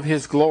brightness of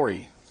his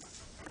glory,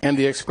 and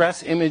the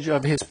express image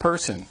of his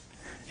person,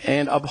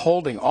 and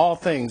upholding all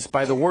things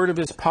by the word of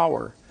his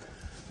power.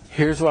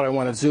 Here's what I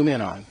want to zoom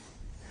in on.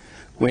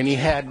 When he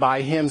had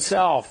by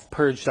himself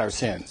purged our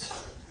sins.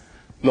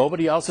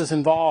 Nobody else is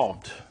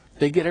involved.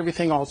 They get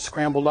everything all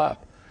scrambled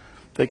up.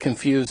 They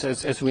confuse,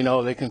 as we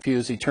know, they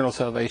confuse eternal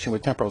salvation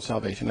with temporal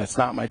salvation. That's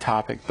not my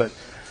topic. But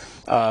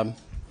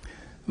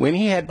when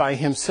he had by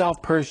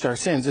himself purged our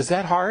sins, is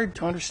that hard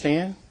to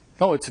understand?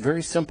 No, it's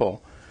very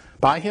simple.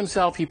 By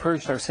himself, he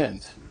purged our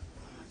sins.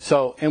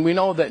 So, and we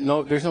know that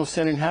there's no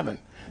sin in heaven.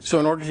 So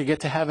in order to get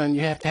to heaven,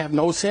 you have to have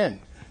no sin.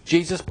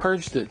 Jesus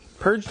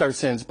purged our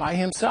sins by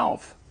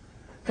himself.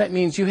 That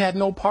means you had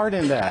no part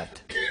in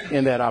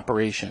that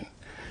operation.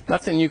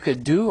 Nothing you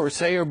could do or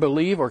say or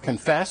believe or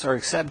confess or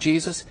accept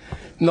Jesus.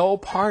 No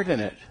part in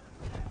it.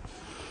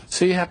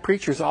 So you have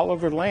preachers all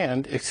over the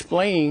land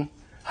explaining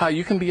how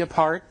you can be a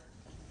part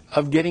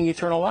of getting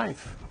eternal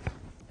life.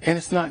 And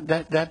it's not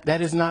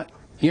that is not,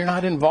 you're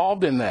not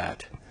involved in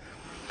that.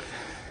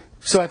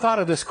 So I thought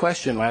of this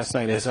question last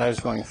night as I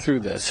was going through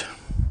this.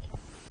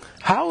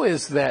 How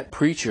is that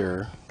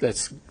preacher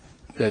that's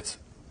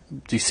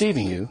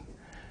deceiving you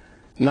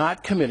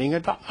not committing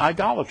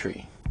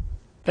idolatry?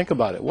 Think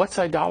about it. What's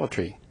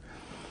idolatry?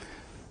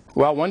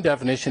 Well, one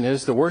definition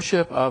is the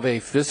worship of a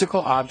physical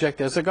object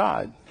as a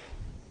god.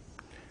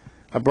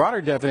 A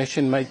broader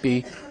definition might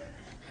be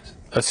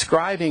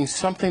ascribing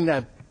something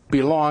that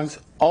belongs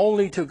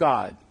only to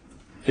God.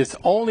 It's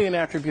only an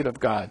attribute of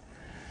God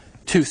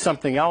to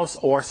something else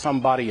or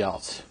somebody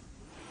else.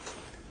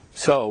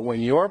 So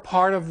when you're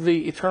part of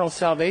the eternal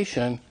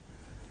salvation,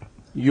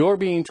 you're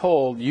being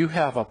told you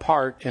have a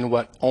part in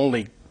what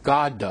only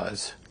God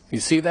does. You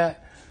see that?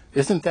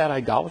 Isn't that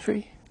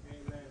idolatry?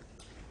 Amen.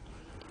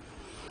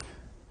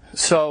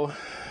 So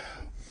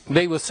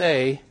they will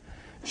say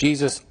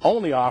Jesus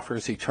only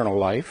offers eternal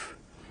life,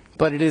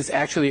 but it is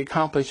actually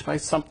accomplished by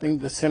something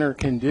the sinner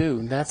can do.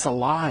 And that's a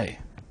lie.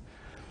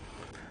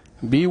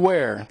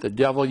 Beware, the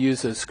devil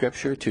uses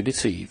Scripture to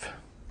deceive.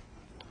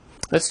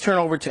 Let's turn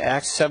over to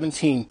Acts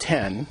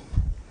 17:10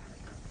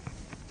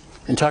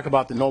 and talk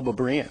about the noble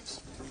Bereans.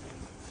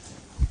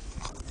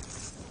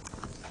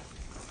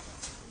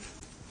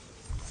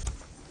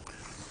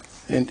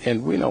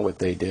 And we know what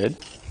they did.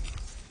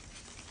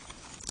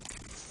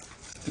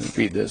 Let's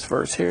read this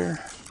verse here.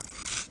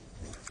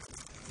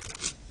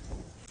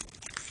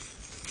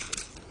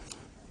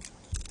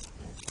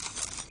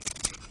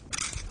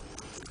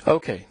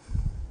 Okay.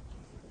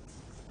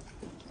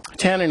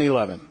 10 and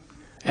 11.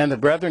 And the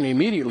brethren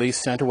immediately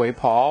sent away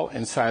Paul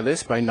and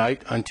Silas by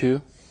night unto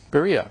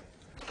Berea,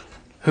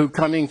 who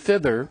coming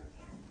thither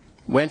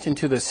went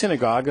into the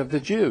synagogue of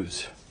the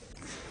Jews.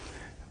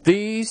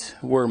 These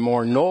were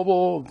more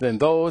noble than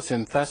those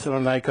in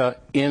Thessalonica,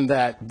 in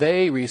that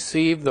they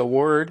received the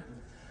word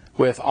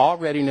with all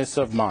readiness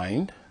of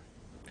mind,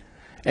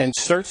 and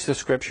searched the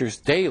Scriptures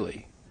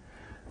daily,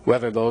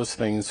 whether those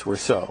things were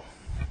so.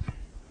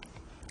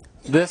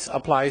 This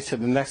applies to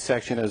the next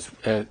section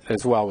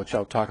as well, which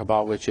I'll talk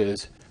about, which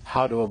is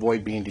how to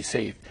avoid being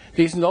deceived.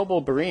 These noble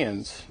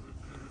Bereans,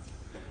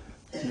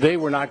 they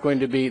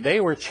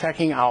were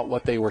checking out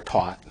what they were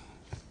taught.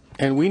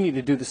 And we need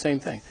to do the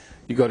same thing.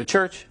 You go to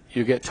church,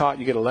 you get taught,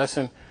 you get a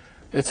lesson.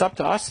 It's up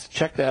to us to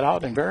check that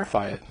out and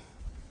verify it.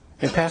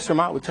 And Pastor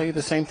Mott would tell you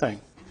the same thing.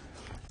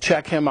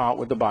 Check him out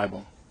with the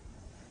Bible.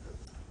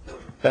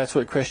 That's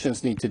what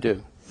Christians need to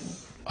do.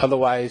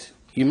 Otherwise,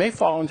 you may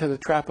fall into the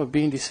trap of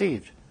being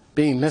deceived,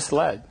 being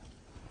misled,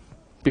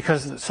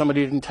 because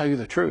somebody didn't tell you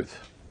the truth.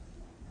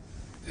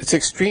 It's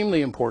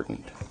extremely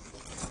important.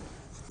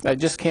 I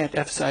just can't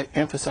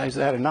emphasize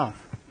that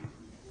enough.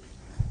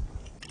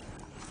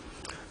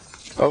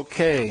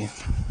 Okay,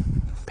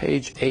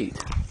 page 8.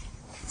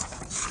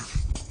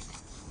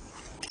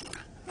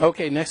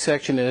 Okay, next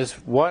section is,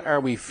 what are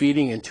we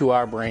feeding into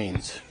our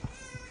brains?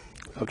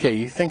 Okay,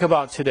 you think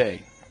about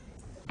today.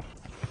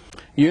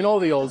 You know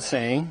the old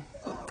saying,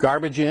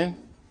 garbage in,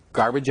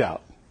 garbage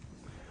out.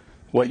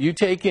 What you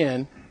take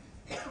in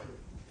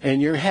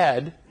your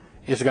head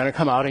is going to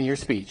come out in your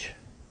speech.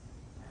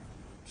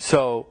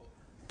 So,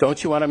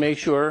 don't you want to make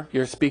sure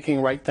you're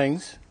speaking right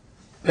things?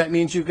 That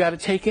means you've got to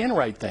take in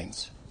right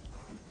things.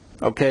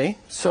 Okay,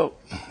 so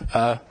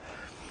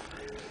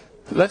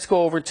let's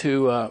go over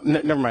to,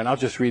 never mind, I'll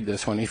just read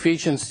this one.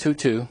 Ephesians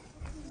 2:2,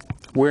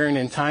 wherein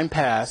in time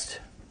past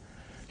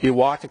you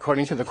walked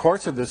according to the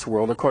course of this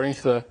world, according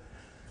to the,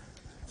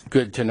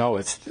 good to know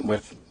it's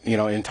with,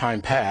 in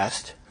time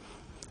past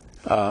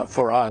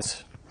for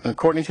us,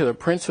 according to the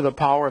prince of the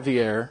power of the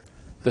air,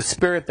 the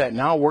spirit that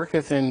now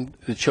worketh in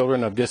the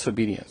children of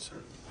disobedience.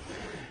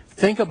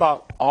 Think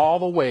about all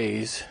the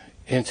ways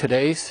in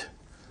today's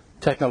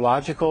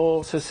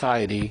technological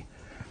society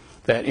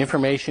that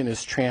information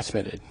is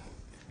transmitted.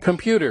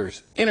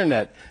 Computers,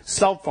 internet,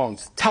 cell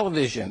phones,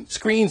 television,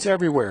 screens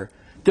everywhere,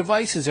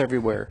 devices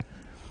everywhere,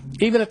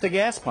 even at the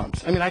gas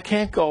pumps. I mean, I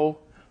can't go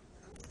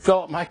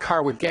fill up my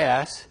car with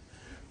gas,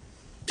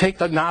 take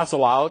the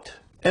nozzle out,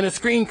 and a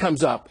screen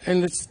comes up,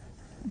 and it's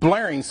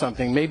blaring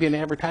something, maybe an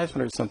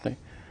advertisement or something.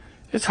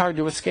 It's hard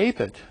to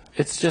escape it.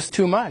 It's just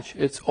too much.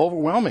 It's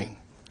overwhelming.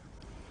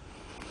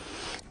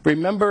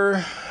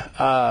 Remember,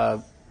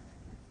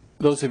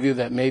 those of you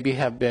that maybe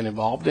have been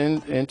involved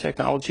in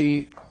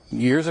technology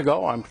years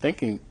ago, I'm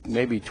thinking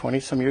maybe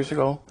 20-some years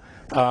ago,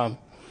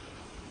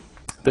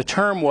 the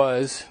term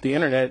was, the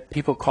internet,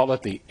 people call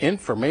it the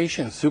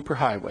information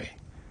superhighway.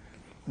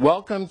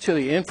 Welcome to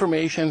the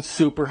information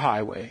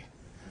superhighway,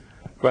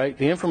 right?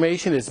 The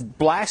information is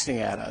blasting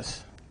at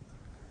us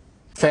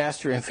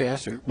faster and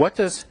faster. What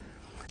does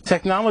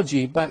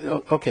technology,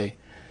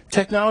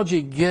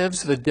 technology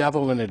gives the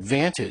devil an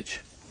advantage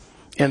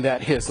in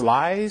that his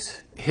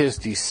lies, his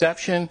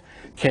deception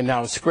can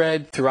now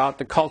spread throughout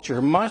the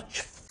culture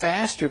much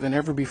faster than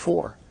ever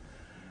before.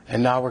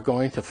 And now we're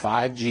going to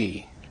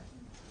 5G.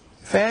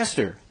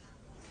 Faster.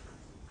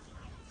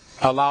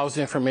 Allows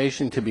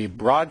information to be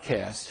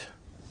broadcast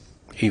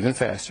even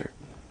faster.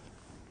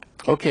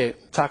 Okay,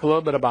 talk a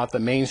little bit about the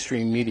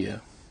mainstream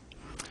media.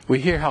 We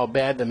hear how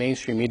bad the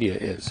mainstream media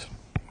is.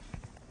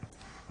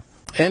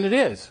 And it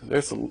is.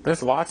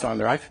 There's lots on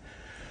there.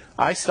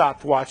 I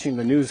stopped watching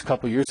the news a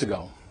couple years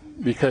ago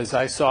because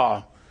I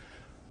saw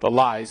the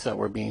lies that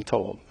were being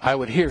told. I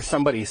would hear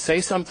somebody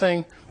say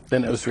something,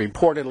 then it was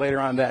reported later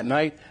on that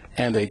night,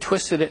 and they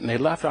twisted it and they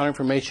left out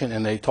information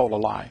and they told a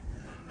lie.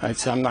 I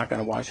said, I'm not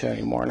going to watch that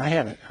anymore, and I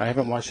haven't. I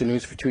haven't watched the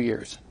news for 2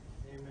 years.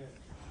 Amen.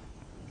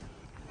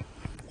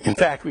 In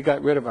fact, we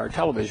got rid of our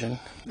television.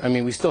 I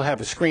mean, we still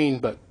have a screen,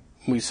 but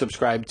we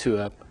subscribe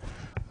to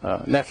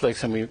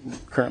Netflix, and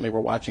we're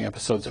watching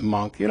episodes of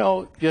Monk.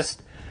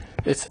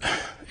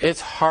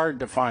 It's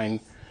hard to find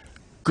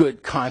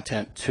good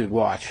content to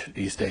watch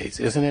these days,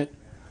 isn't it?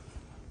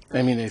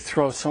 I mean, they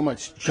throw so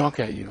much junk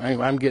at you.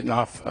 Anyway, I'm getting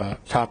off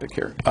topic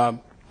here. And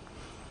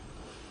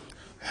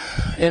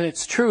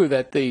it's true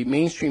that the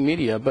mainstream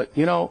media, but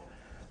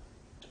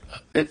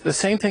the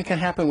same thing can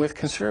happen with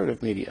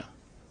conservative media.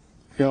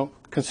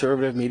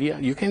 Conservative media,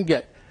 you can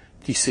get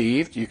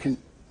deceived.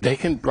 They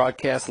can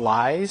broadcast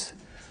lies,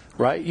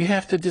 right? You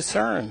have to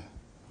discern.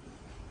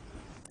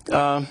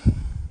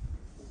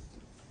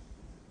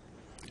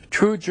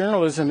 True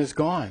journalism is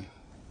gone.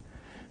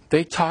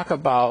 They talk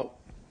about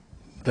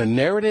the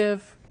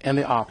narrative and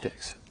the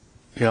optics,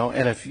 and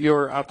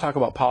I'll talk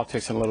about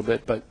politics in a little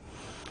bit, but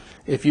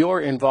if you're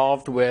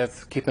involved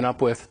with keeping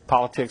up with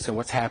politics and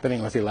what's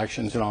happening with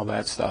elections and all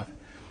that stuff,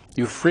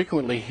 you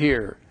frequently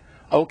hear,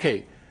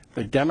 okay,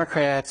 the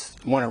Democrats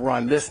want to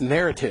run this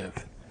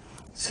narrative,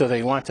 so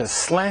they want to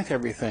slant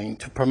everything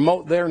to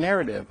promote their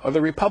narrative, or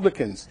the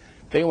Republicans,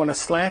 they want to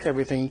slant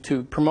everything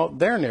to promote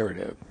their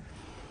narrative.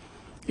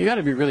 You got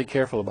to be really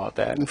careful about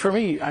that. And for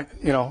me,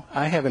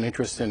 I have an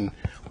interest in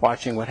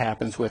watching what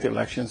happens with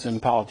elections and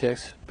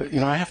politics, but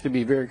I have to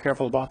be very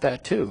careful about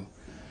that too.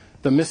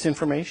 The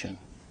misinformation.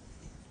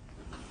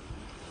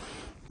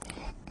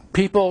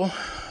 People,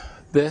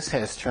 this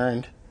has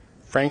turned,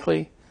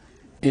 frankly,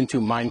 into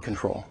mind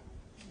control.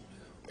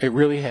 It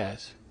really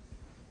has.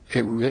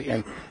 It really,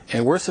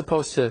 and we're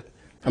supposed to,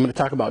 I'm going to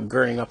talk about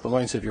girding up the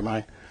loins of your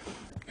mind.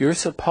 You're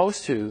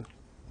supposed to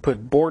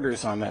put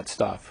borders on that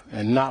stuff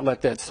and not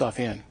let that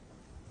stuff in.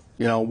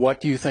 What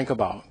do you think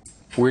about?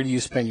 Where do you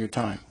spend your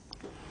time?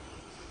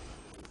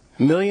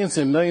 Millions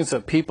and millions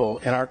of people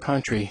in our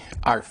country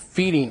are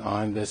feeding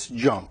on this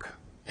junk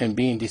and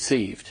being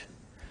deceived.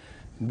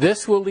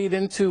 This will lead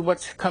into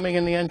what's coming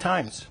in the end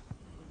times.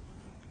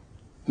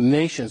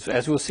 nations,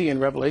 as we'll see in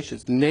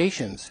Revelations,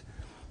 nations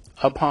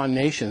upon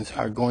nations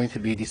are going to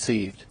be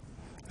deceived.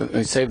 Let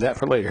me save that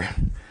for later.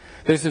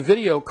 There's a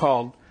video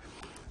called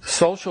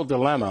Social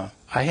Dilemma.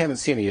 I haven't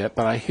seen it yet,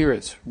 but I hear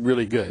it's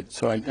really good.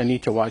 So I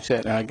need to watch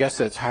that, and I guess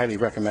that's highly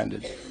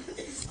recommended.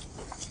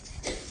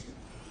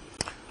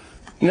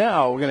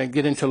 Now we're going to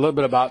get into a little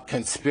bit about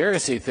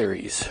conspiracy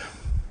theories.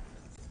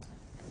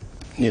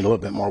 Need a little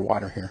bit more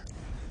water here.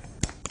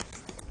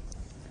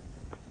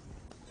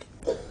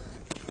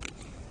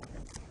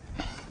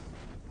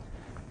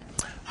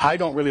 I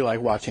don't really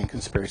like watching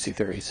conspiracy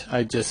theories.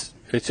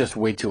 It's just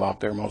way too out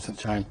there most of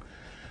the time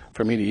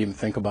for me to even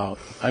think about.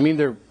 I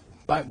mean,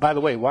 by the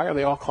way, why are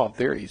they all called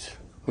theories?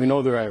 We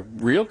know there are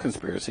real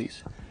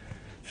conspiracies,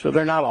 so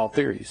they're not all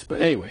theories.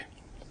 But anyway,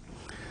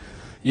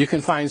 you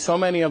can find so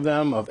many of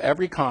them of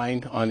every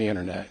kind on the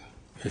internet.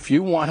 If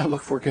you want to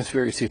look for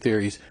conspiracy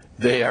theories,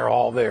 they are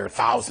all there,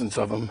 thousands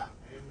of them.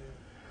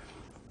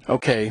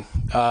 Okay.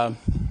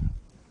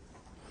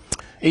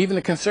 Even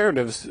the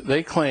conservatives,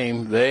 they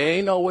claim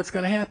they know what's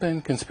going to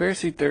happen.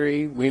 Conspiracy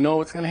theory, we know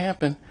what's going to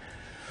happen.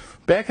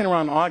 Back in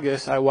around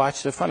August, I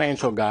watched a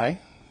financial guy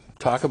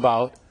talk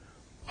about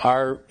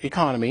our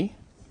economy,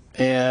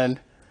 and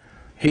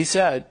he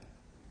said,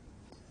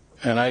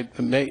 and I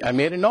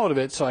made a note of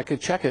it so I could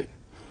check it.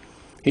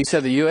 He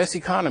said the U.S.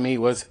 economy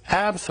was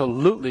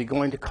absolutely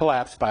going to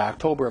collapse by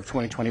October of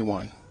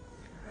 2021.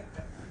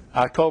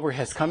 October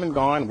has come and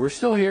gone. We're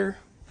still here.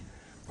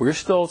 We're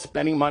still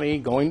spending money,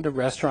 going to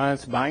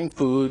restaurants, buying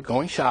food,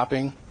 going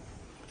shopping.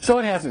 So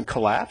it hasn't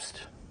collapsed.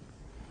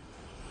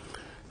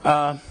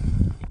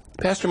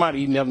 Pastor Mott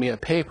emailed me a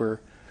paper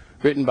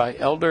written by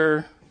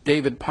Elder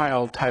David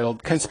Pyle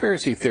titled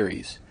Conspiracy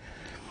Theories.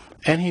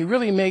 And he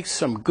really makes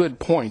some good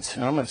points.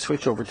 And I'm going to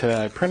switch over to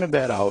that. I printed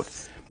that out.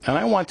 And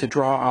I want to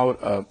draw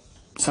out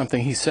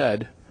something he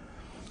said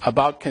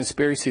about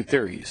conspiracy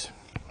theories.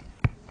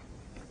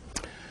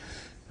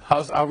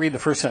 I'll read the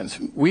first sentence.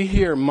 We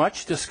hear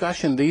much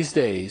discussion these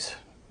days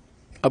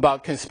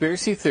about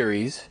conspiracy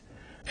theories,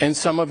 and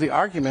some of the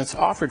arguments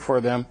offered for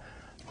them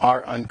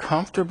are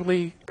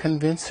uncomfortably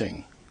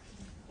convincing.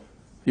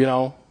 You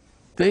know,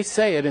 they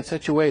say it in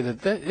such a way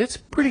that it's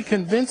pretty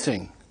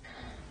convincing.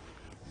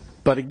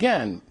 But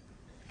again,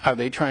 are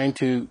they trying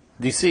to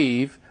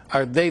deceive?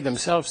 Are they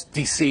themselves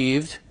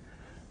deceived,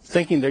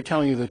 thinking they're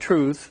telling you the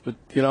truth? But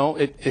you know,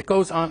 it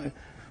goes on.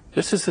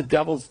 This is the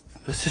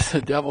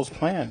devil's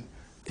plan.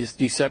 This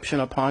deception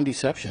upon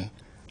deception.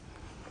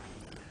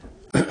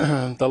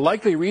 The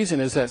likely reason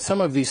is that some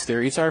of these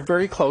theories are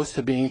very close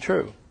to being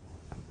true.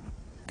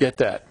 Get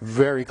that?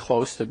 Very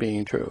close to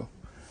being true.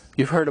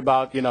 You've heard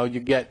about, you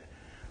get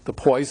the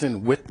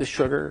poison with the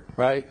sugar,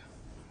 right?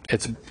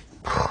 It's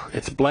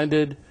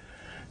blended,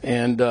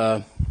 and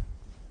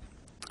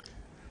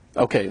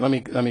okay. Let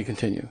me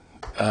continue.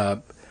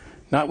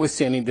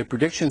 Notwithstanding, the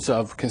predictions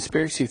of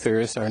conspiracy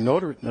theorists are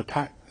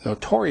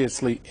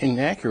notoriously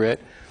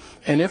inaccurate.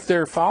 And if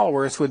their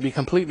followers would be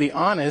completely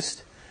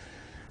honest,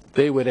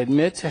 they would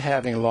admit to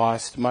having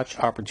lost much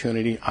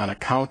opportunity on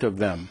account of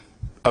them.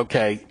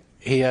 Okay,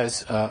 he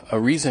has a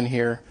reason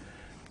here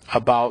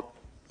about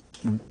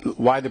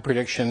why the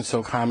predictions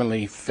so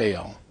commonly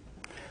fail.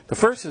 The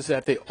first is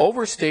that they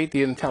overstate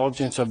the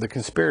intelligence of the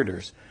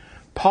conspirators.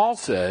 Paul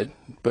said,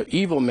 but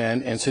evil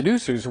men and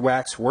seducers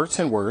wax worse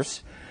and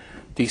worse,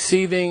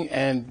 deceiving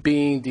and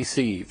being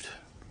deceived.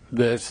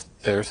 There's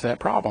that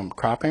problem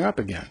cropping up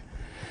again.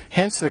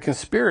 Hence, the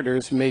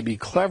conspirators may be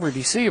clever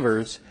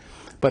deceivers,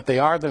 but they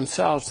are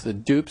themselves the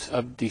dupes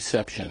of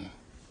deception.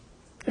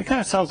 It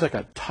kind of sounds like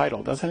a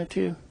title, doesn't it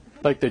to you?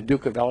 Like the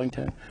Duke of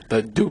Ellington,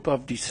 the dupe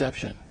of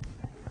deception.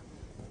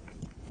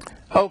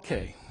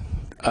 Okay.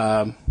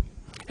 And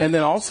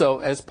then also,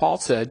 as Paul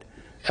said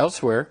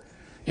elsewhere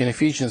in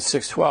Ephesians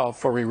 6:12,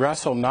 for we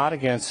wrestle not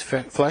against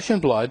flesh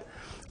and blood,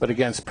 but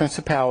against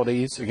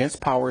principalities,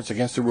 against powers,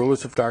 against the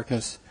rulers of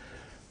darkness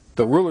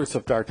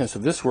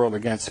of this world,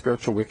 against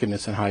spiritual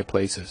wickedness in high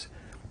places.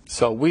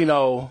 So we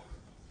know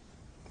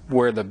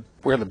where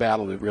the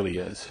battle really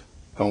is,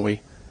 don't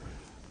we?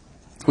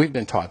 We've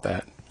been taught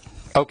that.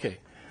 Okay,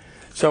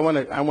 so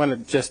I want to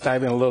just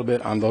dive in a little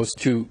bit on those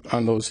two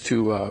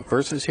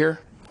verses here.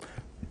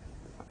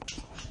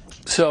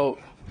 So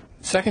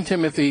 2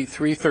 Timothy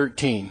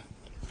 3:13.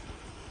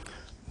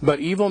 But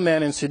evil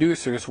men and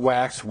seducers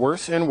wax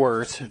worse and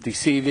worse,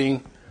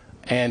 deceiving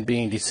and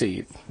being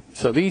deceived.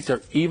 So these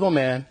are evil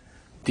men,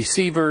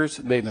 deceivers.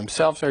 They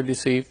themselves are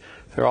deceived.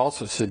 They're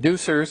also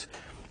seducers.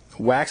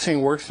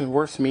 Waxing worse and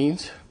worse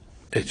means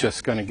it's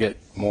just going to get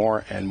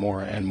more and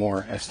more and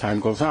more as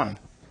time goes on.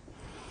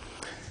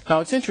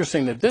 Now it's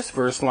interesting that this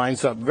verse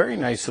lines up very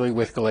nicely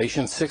with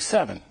Galatians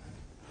 6:7.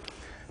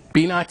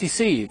 Be not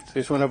deceived.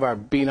 There's one of our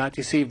be not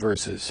deceived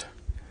verses.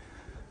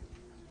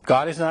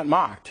 God is not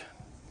mocked.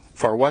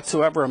 For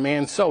whatsoever a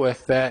man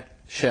soweth, that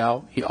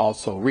shall he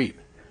also reap.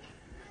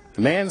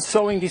 The man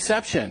sowing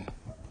deception,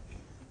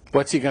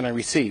 what's he going to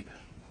receive?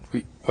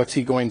 What's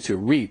he going to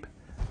reap?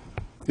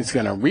 He's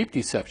going to reap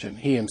deception.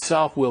 He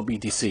himself will be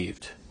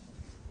deceived.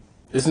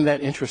 Isn't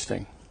that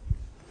interesting?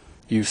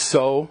 You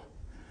sow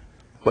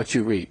what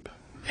you reap.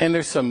 And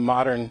there's some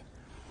modern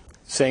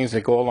sayings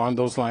that go along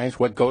those lines.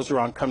 What goes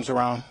around comes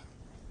around.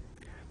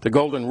 The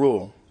golden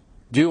rule: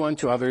 do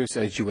unto others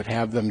as you would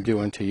have them do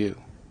unto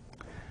you.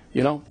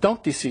 You know,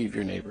 don't deceive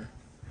your neighbor.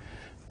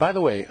 By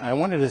the way, I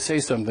wanted to say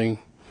something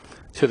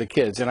to the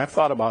kids, and I've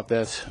thought about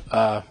this,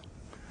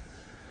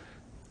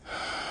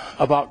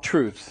 about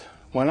truth.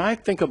 When I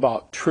think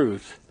about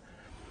truth,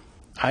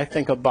 I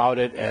think about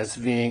it as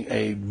being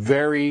a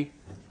very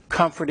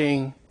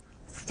comforting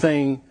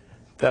thing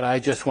that I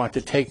just want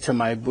to take to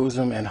my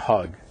bosom and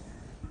hug.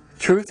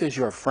 Truth is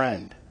your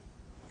friend.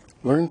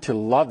 Learn to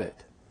love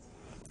it.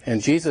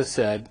 And Jesus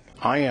said,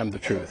 I am the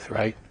truth,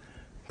 right?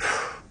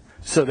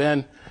 So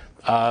then,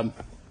 I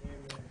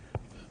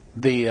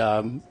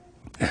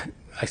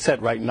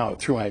said right now,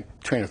 threw my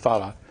train of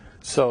thought off.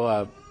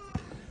 So,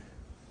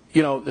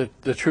 you know,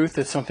 the truth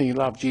is something you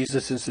love.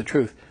 Jesus is the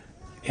truth.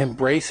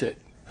 Embrace it.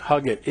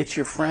 Hug it. It's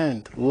your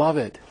friend. Love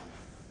it.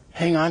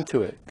 Hang on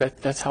to it.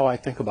 That's how I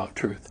think about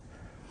truth.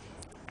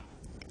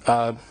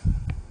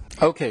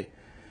 Okay.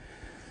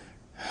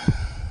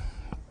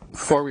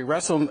 For we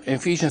wrestle,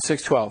 Ephesians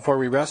 6:12, for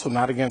we wrestle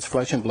not against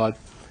flesh and blood,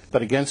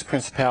 but against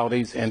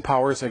principalities and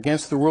powers,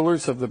 against the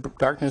rulers of the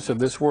darkness of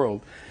this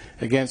world,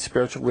 against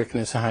spiritual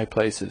wickedness in high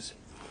places.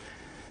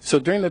 So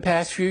during the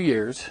past few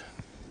years,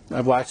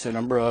 I've watched a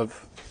number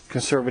of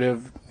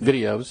conservative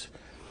videos,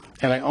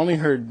 and I only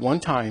heard one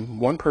time,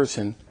 one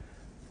person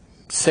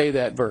say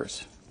that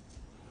verse,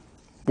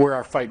 where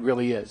our fight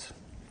really is.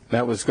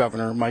 That was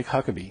Governor Mike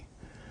Huckabee.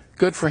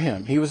 Good for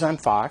him. He was on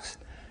Fox,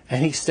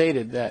 and he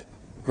stated that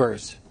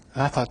verse.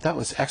 And I thought that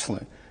was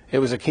excellent. It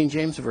was a King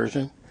James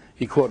version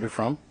he quoted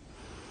from,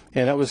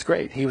 and that was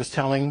great. He was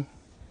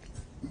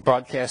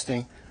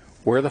broadcasting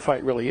where the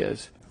fight really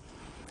is.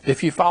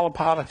 If you follow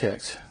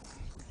politics,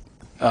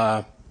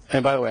 and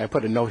by the way, I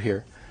put a note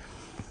here,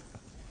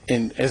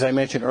 and as I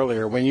mentioned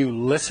earlier, when you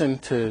listen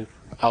to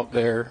out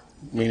there,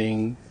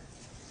 meaning,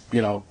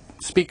 you know,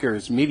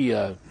 speakers,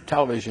 media,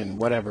 television,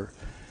 whatever,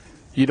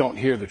 you don't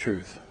hear the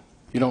truth.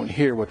 You don't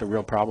hear what the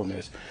real problem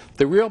is.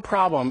 The real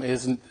problem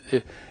is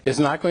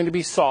not going to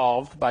be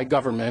solved by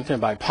government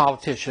and by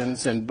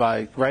politicians and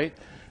by, right?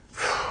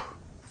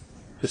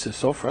 This is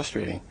so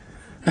frustrating.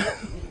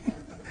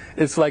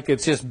 It's like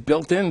it's just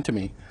built into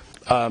me.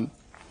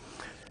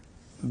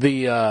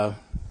 The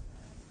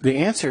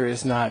answer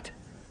is not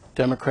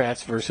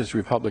Democrats versus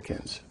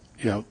Republicans.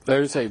 You know,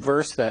 there's a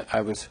verse that I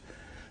was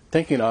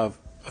thinking of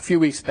a few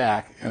weeks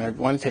back, and I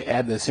wanted to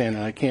add this in,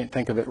 and I can't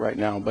think of it right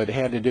now, but it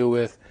had to do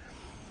with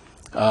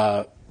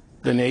the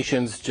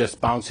nations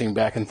just bouncing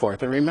back and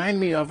forth. It reminded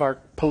me of our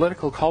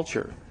political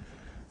culture.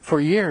 For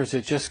years,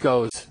 it just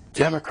goes,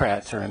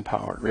 Democrats are in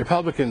power,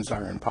 Republicans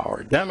are in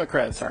power,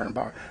 Democrats are in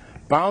power,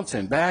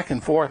 bouncing back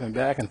and forth and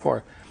back and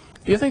forth.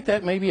 Do you think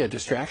that may be a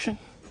distraction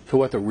to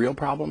what the real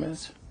problem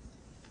is?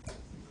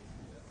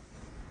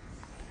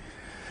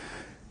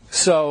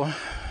 So,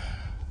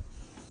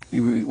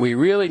 we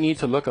really need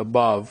to look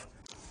above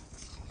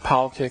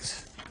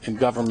politics and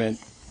government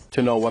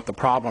to know what the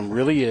problem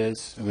really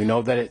is. And we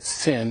know that it's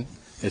sin.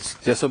 It's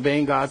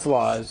disobeying God's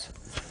laws,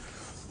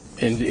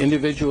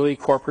 individually,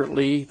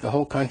 corporately, the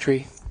whole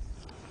country.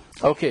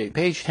 Okay,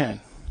 page 10.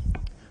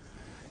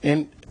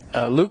 In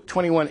Luke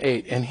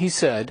 21:8, and he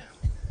said,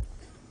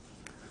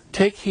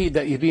 take heed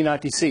that you be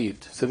not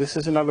deceived. So this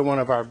is another one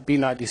of our be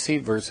not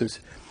deceived verses.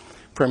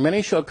 For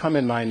many shall come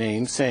in my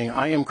name, saying,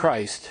 I am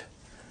Christ,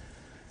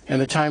 and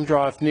the time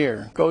draweth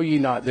near. Go ye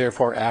not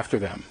therefore after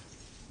them.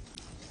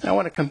 I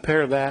want to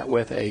compare that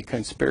with a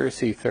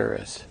conspiracy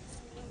theorist.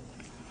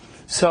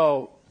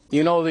 So,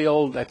 you know the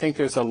old, I think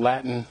there's a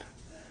Latin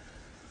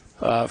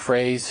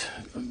phrase,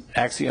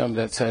 axiom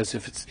that says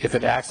if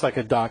it acts like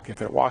a duck,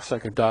 if it walks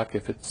like a duck,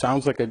 if it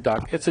sounds like a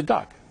duck, it's a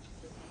duck.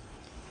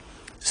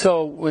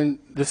 So when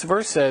this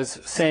verse says,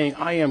 saying,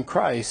 I am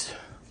Christ,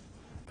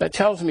 that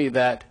tells me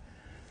that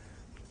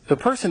the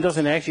person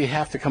doesn't actually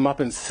have to come up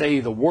and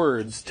say the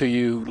words to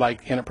you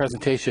like in a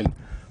presentation,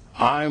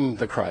 I'm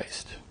the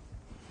Christ.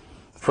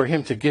 For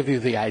him to give you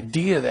the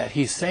idea that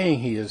he's saying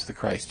he is the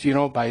Christ, you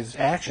know, by his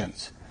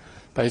actions,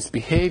 by his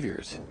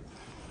behaviors.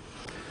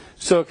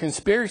 So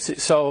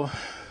the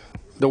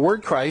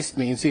word Christ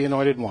means the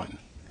anointed one.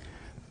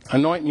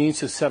 Anoint means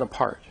to set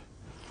apart.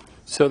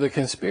 So the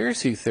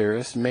conspiracy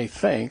theorist may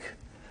think,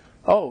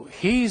 oh,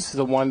 he's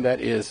the one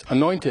that is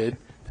anointed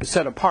to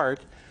set apart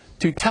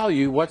to tell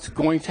you what's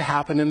going to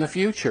happen in the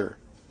future.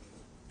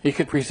 He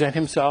could present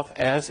himself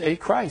as a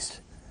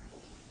Christ.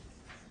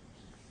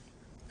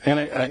 And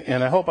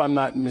I hope I'm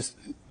not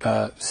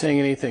saying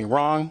anything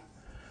wrong.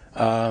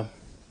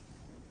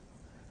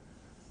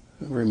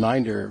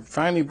 Reminder,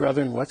 finally,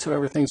 brethren,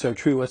 whatsoever things are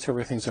true,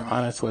 whatsoever things are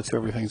honest,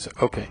 whatsoever things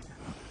are... Okay.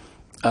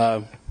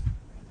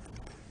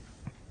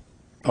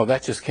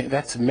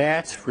 That's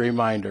Matt's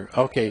reminder.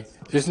 Okay.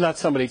 There's not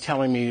somebody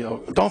telling me,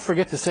 oh, don't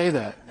forget to say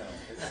that.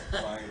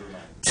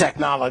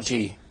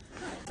 Technology.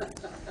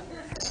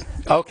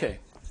 Okay.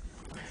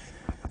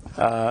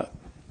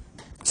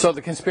 So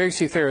the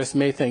conspiracy theorist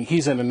may think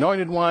he's an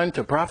anointed one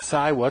to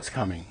prophesy what's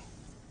coming.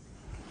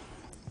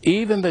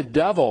 Even the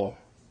devil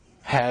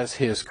has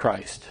his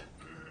Christ.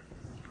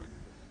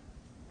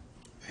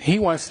 He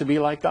wants to be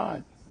like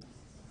God.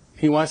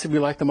 He wants to be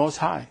like the Most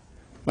High.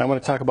 I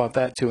want to talk about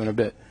that too in a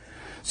bit.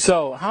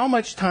 So, how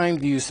much time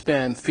do you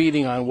spend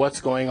feeding on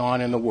what's going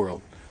on in the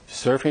world?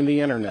 Surfing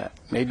the internet,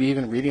 maybe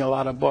even reading a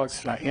lot of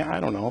books. I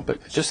don't know,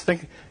 but just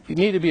think, you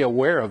need to be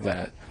aware of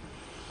that.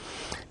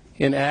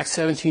 In Acts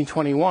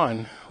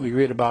 17:21, we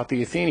read about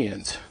the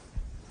Athenians.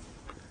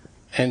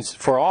 And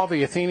for all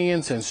the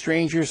Athenians and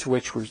strangers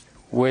which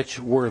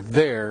were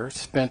there,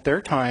 spent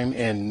their time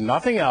in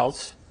nothing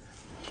else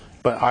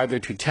but either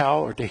to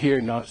tell or to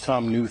hear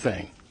some new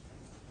thing.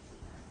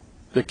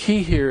 The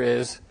key here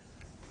is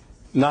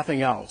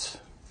nothing else.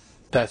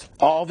 That's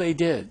all they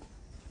did.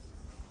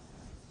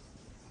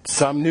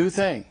 Some new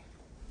thing.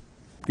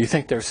 Do you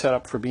think they're set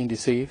up for being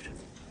deceived?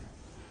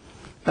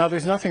 Now,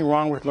 there's nothing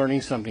wrong with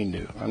learning something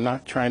new. I'm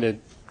not trying to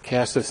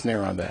cast a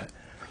snare on that.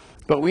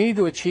 But we need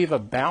to achieve a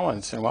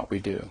balance in what we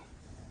do.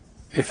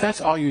 If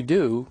that's all you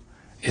do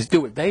is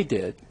do what they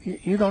did,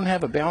 you don't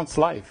have a balanced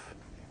life.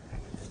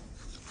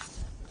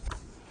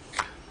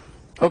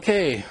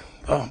 Okay.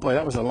 Oh, boy,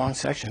 that was a long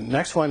section.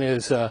 Next one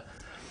is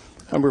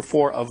number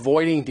 4,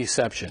 avoiding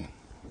deception.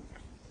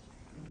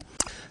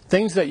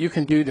 Things that you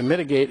can do to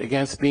mitigate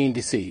against being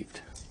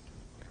deceived.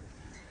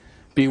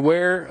 Be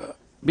aware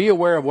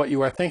of what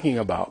you are thinking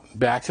about.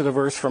 Back to the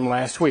verse from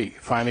last week.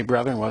 Finally,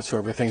 brethren,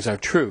 whatsoever things are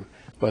true,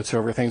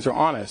 whatsoever things are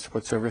honest,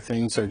 whatsoever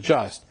things are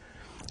just,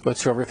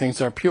 whatsoever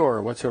things are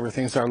pure, whatsoever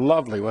things are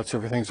lovely,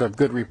 whatsoever things are of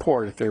good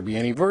report, if there be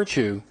any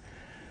virtue.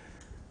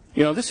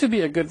 You know, this would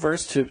be a good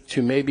verse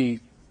to maybe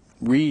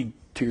read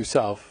to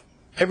yourself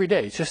every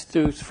day. Just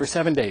do for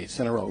 7 days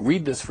in a row.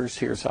 Read this verse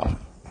to yourself.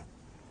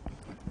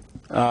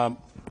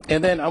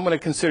 And then I'm going to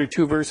consider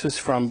 2 verses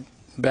from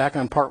back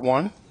on part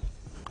 1.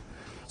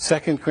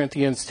 2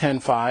 Corinthians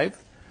 10:5,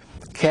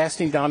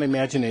 casting down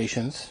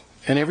imaginations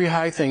and every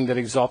high thing that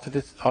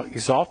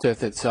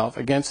exalteth itself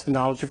against the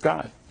knowledge of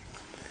God,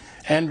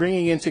 and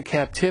bringing into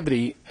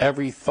captivity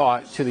every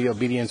thought to the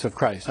obedience of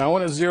Christ. Now I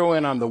want to zero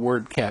in on the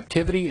word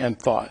captivity and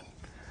thought.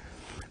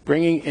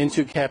 Bringing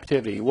into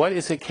captivity. What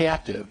is a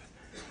captive?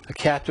 A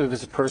captive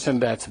is a person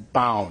that's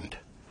bound.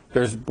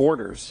 There's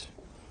borders.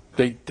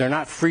 They're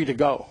not free to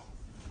go.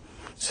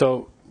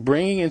 So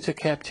bringing into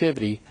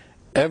captivity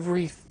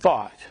every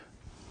thought.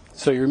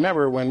 So you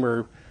remember, when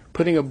we're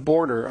putting a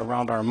border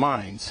around our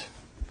minds,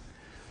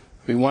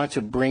 we want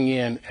to bring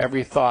in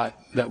every thought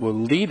that will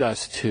lead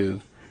us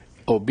to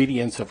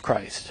obedience of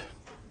Christ.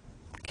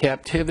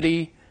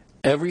 Captivity,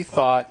 every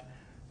thought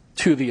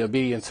to the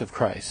obedience of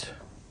Christ.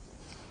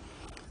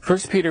 1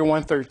 Peter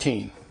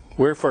 1:13,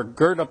 wherefore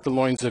gird up the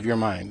loins of your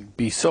mind,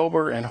 be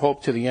sober and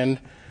hope to the end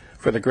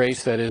for the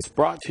grace that is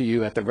brought to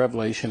you at the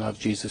revelation of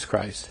Jesus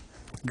Christ.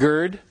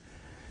 Gird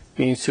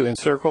means to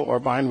encircle or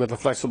bind with a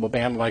flexible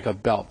band like a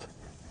belt,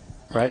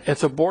 right?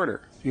 It's a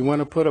border. You want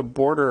to put a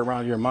border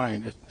around your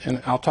mind.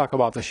 And I'll talk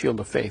about the shield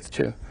of faith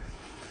too.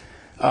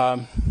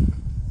 The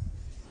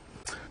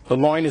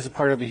loin is a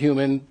part of a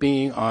human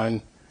being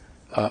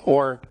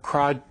or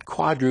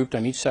quadruped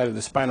on each side of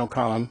the spinal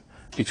column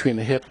between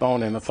the hip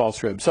bone and the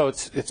false rib. So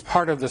it's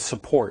part of the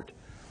support.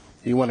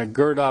 You want to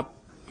gird up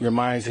your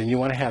minds, and you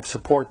want to have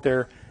support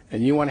there,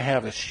 and you want to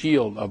have a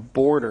shield, a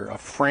border, a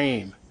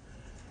frame.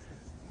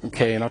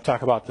 Okay, and I'll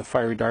talk about the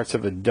fiery darts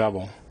of the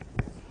devil.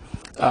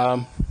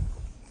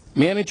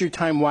 Manage your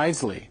time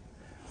wisely.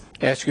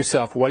 Ask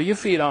yourself, what do you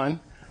feed on?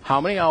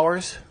 How many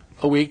hours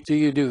a week do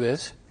you do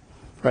this?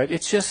 Right?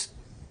 It's just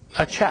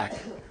a check.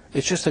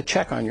 It's just a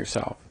check on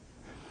yourself.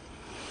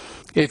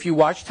 If you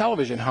watch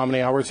television, how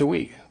many hours a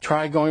week?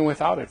 Try going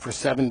without it for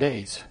 7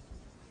 days.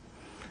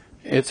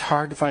 It's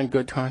hard to find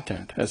good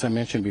content, as I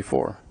mentioned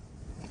before.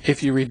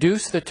 If you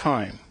reduce the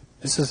time,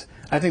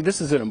 I think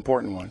this is an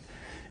important one.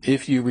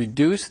 If you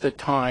reduce the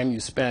time you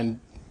spend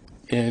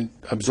in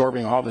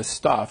absorbing all this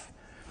stuff,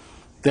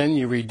 then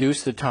you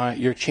reduce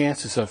your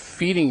chances of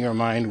feeding your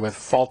mind with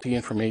faulty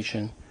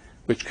information,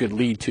 which could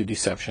lead to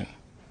deception.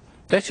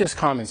 That's just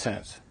common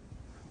sense.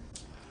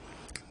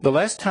 The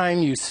less time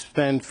you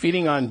spend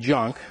feeding on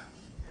junk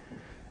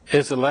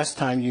is the less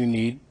time you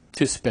need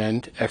to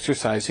spend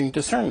exercising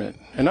discernment.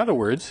 In other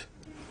words,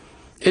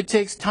 it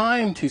takes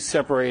time to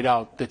separate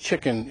out the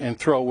chicken and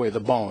throw away the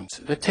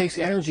bones. It takes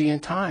energy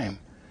and time.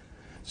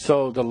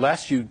 So the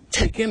less you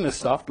take in the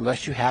stuff, the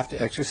less you have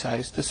to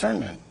exercise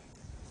discernment.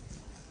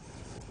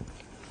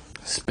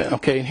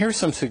 Okay, and here's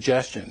some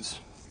suggestions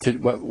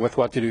with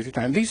what to do with your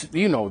time.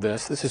 You know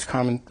this. This is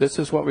common. This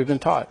is what we've been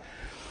taught.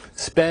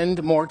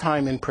 Spend more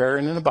time in prayer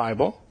and in the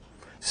Bible.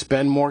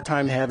 Spend more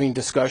time having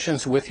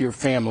discussions with your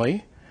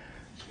family.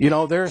 You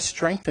know, there is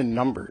strength in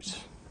numbers.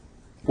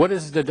 What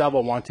does the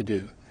devil want to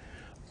do?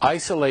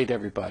 Isolate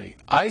everybody.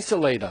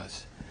 Isolate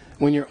us.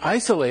 When you're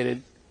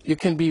isolated, you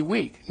can be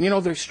weak. You know,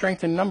 there's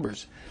strength in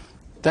numbers.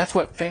 That's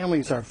what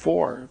families are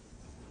for.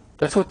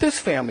 That's what this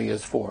family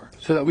is for,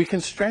 so that we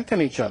can strengthen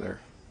each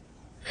other.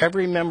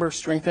 Every member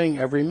strengthening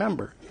every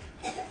member.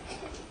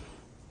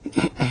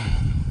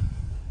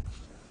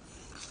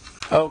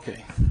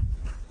 Okay.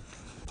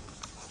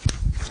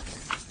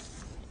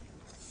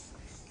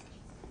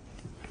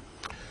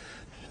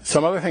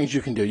 Some other things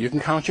you can do. You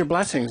can count your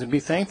blessings and be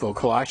thankful.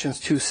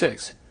 Colossians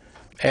 2:6.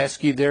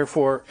 Ask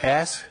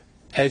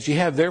as ye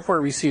have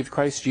therefore received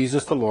Christ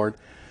Jesus the Lord,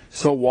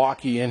 so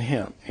walk ye in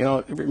him. You know,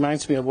 it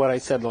reminds me of what I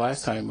said the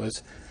last time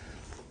was,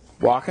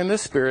 walk in the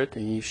Spirit,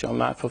 and ye shall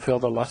not fulfill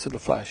the lust of the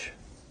flesh.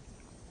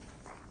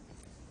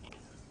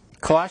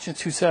 Colossians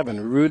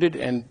 2:7, rooted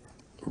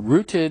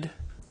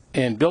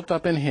and built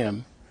up in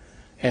him,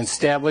 and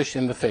established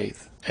in the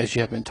faith, as ye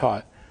have been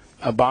taught,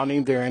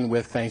 abounding therein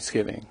with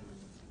thanksgiving.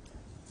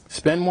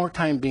 Spend more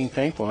time being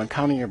thankful and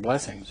counting your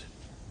blessings.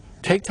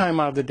 Take time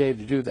out of the day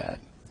to do that.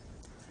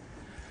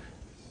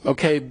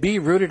 Okay, be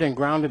rooted and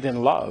grounded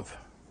in love.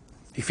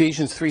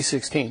 Ephesians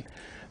 3:16,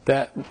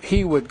 that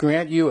he would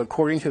grant you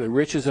according to the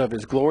riches of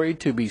his glory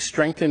to be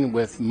strengthened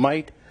with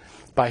might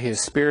by his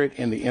Spirit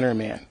in the inner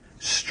man.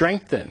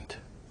 Strengthened.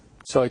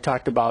 So I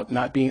talked about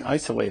not being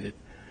isolated.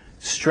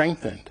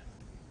 Strengthened.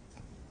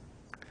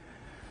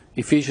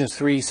 Ephesians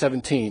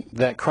 3:17,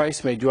 that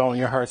Christ may dwell in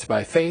your hearts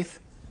by faith,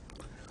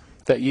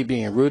 that ye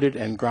being rooted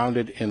and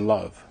grounded in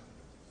love.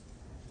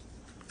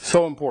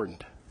 So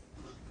important.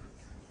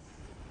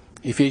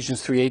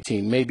 Ephesians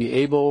 3:18, may be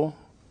able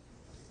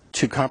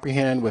to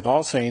comprehend with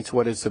all saints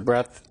what is the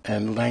breadth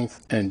and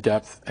length and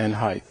depth and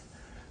height,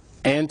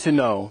 and to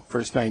know,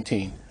 verse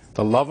 19,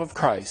 the love of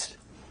Christ,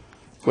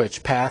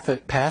 which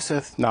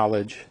passeth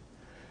knowledge,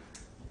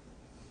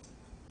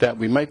 that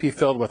we might be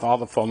filled with all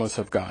the fullness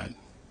of God.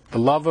 The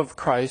love of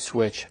Christ,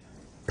 which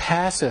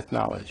passeth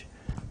knowledge.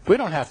 We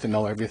don't have to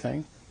know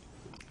everything.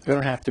 We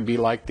don't have to be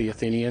like the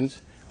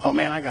Athenians. Oh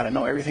man, I got to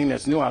know everything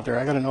that's new out there.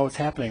 I got to know what's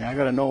happening. I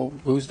got to know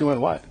who's doing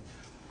what.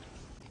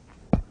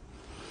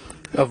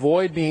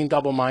 Avoid being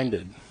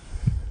double-minded.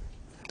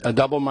 A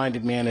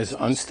double-minded man is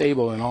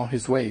unstable in all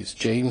his ways.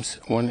 James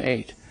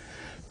 1:8.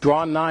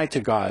 Draw nigh to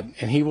God,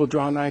 and he will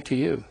draw nigh to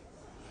you.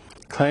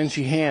 Cleanse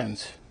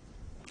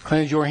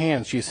your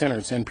hands, ye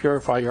sinners, and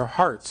purify your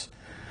hearts.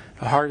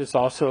 The heart is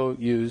also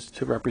used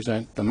to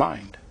represent the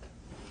mind.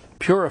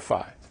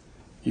 Purify.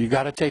 You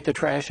got to take the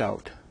trash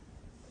out.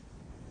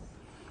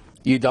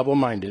 You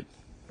double-minded.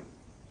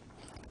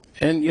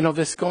 And, you know,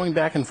 this going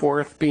back and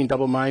forth, being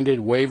double-minded,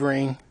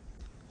 wavering.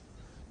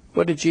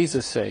 What did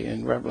Jesus say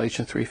in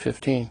Revelation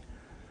 3:15?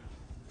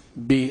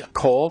 Be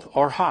cold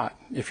or hot.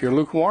 If you're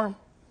lukewarm,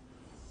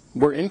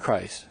 we're in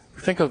Christ.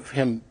 Think of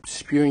him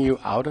spewing you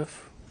out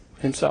of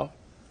himself.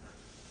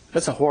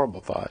 That's a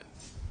horrible thought.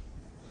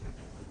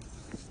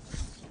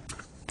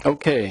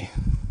 Okay.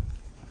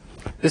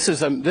 This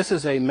is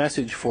a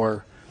message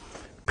for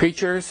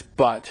preachers,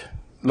 but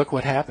look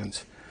what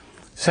happens.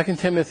 2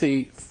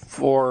 Timothy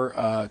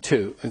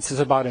 4:2. This is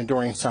about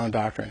enduring sound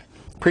doctrine.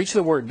 Preach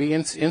the word, be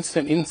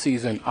instant in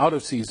season, out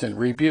of season,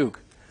 reprove,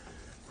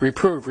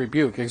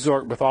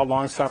 exhort with all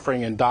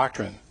long-suffering and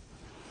doctrine.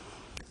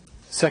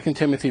 2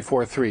 Timothy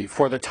 4:3.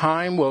 For the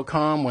time will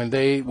come when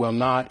they will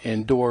not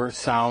endure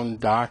sound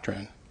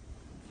doctrine,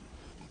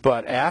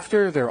 but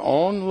after their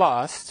own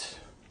lusts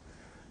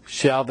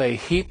shall they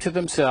heap to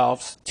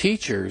themselves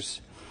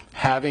teachers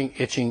having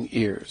itching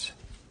ears,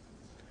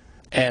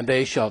 and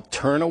they shall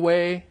turn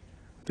away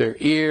their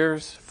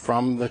ears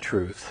from the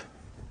truth.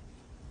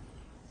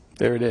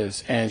 There it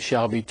is. And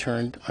shall be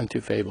turned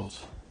unto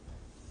fables.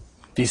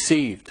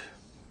 Deceived.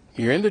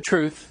 You're in the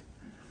truth.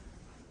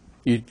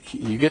 You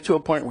get to a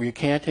point where you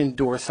can't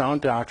endure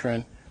sound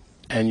doctrine,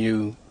 and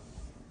you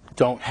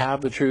don't have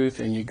the truth,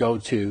 and you go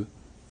to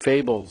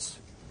fables.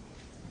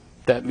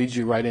 That leads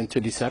you right into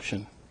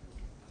deception.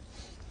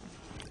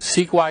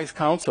 Seek wise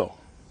counsel.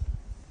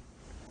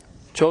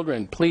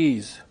 Children,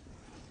 please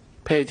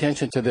pay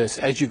attention to this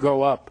as you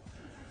grow up.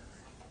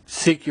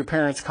 Seek your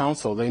parents'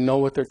 counsel. They know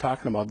what they're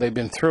talking about. They've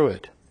been through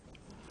it.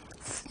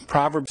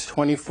 Proverbs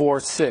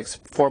 24:6.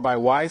 For by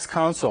wise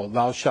counsel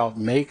thou shalt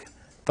make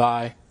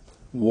thy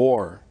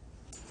war,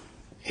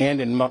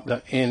 and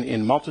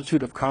in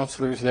multitude of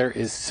counselors there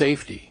is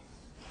safety.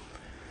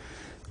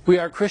 We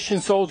are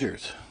Christian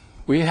soldiers.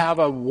 We have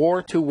a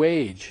war to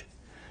wage.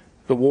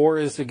 The war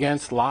is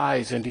against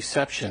lies and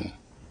deception.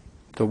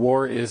 The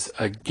war is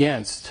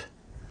against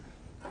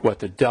what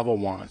the devil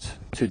wants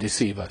to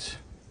deceive us.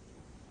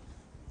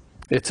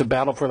 It's a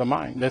battle for the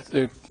mind.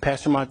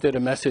 Pastor Mott did a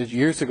message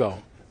years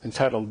ago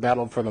entitled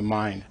Battle for the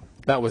Mind.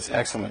 That was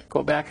excellent.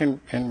 Go back and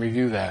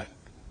review that.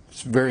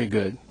 It's very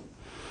good.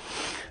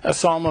 A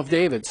Psalm of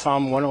David,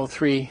 Psalm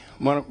 103.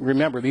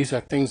 Remember, these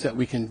are things that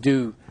we can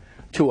do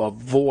to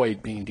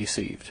avoid being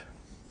deceived.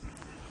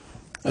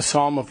 A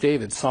Psalm of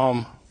David,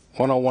 Psalm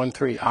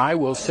 101:3. I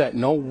will set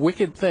no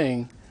wicked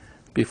thing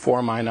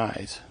before mine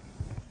eyes.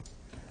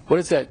 What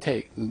does that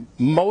take?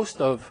 Most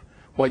of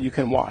what you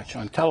can watch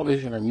on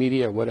television or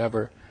media or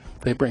whatever,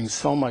 they bring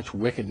so much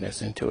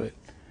wickedness into it.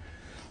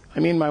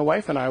 I mean, my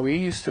wife and I, we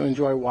used to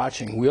enjoy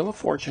watching Wheel of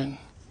Fortune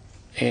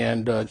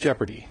and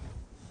Jeopardy.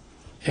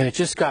 And it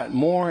just got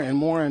more and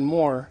more and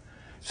more.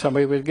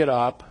 Somebody would get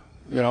up,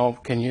 you know,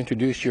 can you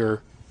introduce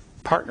your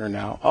partner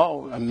now?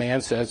 Oh, a man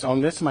says, oh,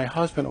 this is my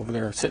husband over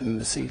there sitting in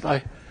the seat.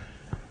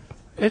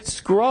 It's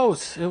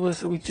gross.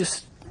 We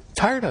just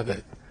tired of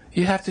it.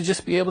 You have to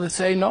just be able to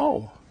say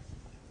no.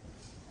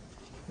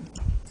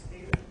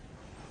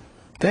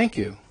 Thank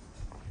you.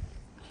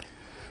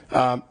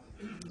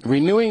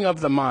 Renewing of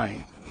the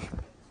mind.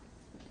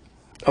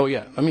 Oh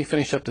yeah, let me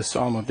finish up the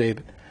Psalm of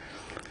David.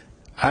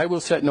 I will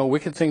set no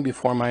wicked thing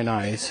before mine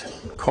eyes,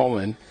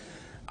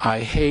 I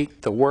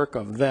hate the work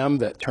of them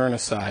that turn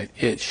aside.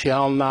 It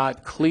shall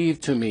not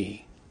cleave to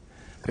me.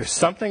 There's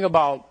something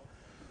about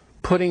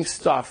putting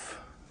stuff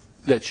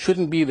that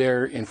shouldn't be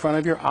there in front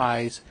of your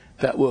eyes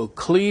that will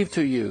cleave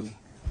to you.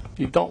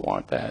 You don't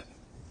want that.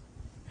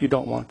 You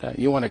don't want that.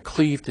 You want to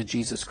cleave to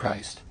Jesus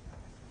Christ.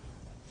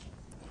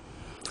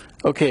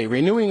 Okay,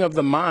 renewing of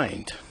the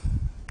mind.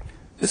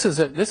 This is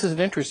an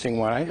interesting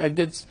one. I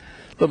did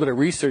a little bit of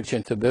research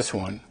into this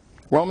one.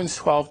 Romans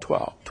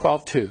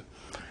 12:2.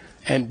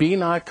 And be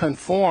not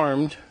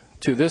conformed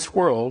to this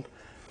world,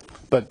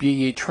 but be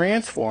ye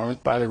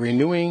transformed by the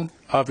renewing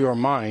of your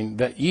mind,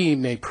 that ye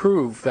may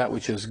prove that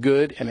which is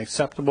good and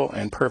acceptable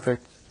and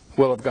perfect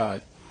will of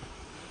God.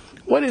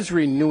 What does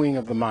renewing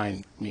of the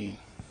mind mean?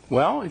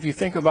 Well, if you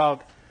think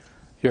about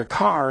your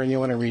car and you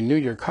want to renew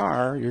your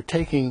car, you're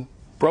taking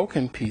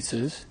broken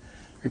pieces,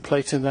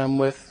 replacing them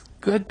with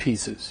good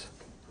pieces.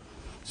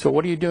 So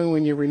what are you doing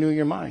when you renew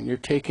your mind? You're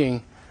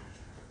taking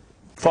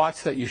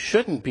thoughts that you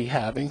shouldn't be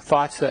having,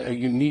 thoughts that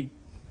you need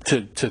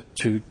to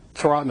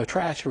throw out in the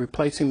trash, and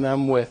replacing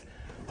them with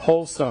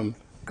wholesome,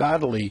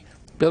 godly,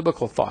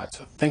 biblical thoughts.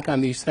 Think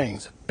on these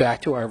things.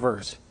 Back to our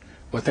verse.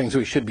 What things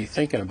we should be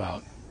thinking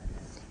about.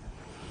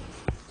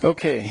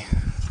 Okay.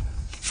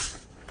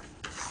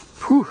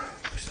 Whew.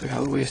 Still got a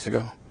little ways to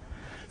go.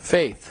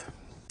 Faith.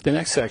 The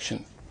next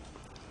section.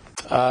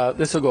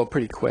 This will go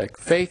pretty quick.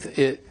 Faith,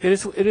 it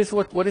is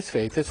what is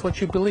faith? It's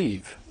what you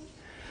believe.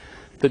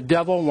 The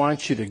devil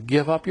wants you to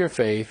give up your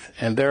faith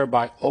and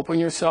thereby open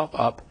yourself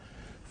up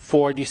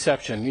for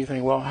deception. You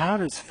think, well, how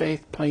does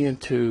faith play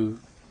into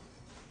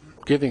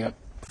giving up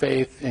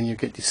faith and you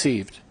get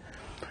deceived?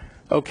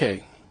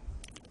 Okay,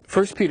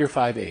 1 Peter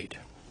 5:8.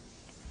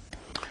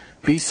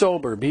 Be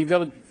sober, be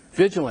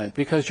vigilant,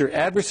 because your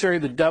adversary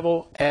the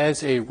devil,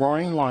 as a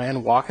roaring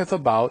lion, walketh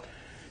about,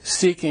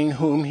 seeking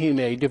whom he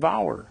may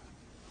devour.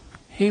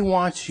 He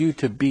wants you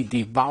to be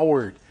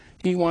devoured.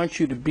 He wants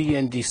you to be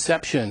in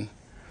deception.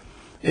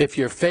 If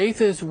your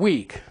faith is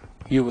weak,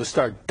 you will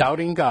start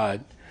doubting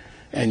God,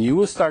 and you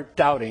will start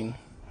doubting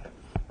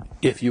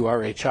if you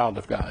are a child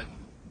of God.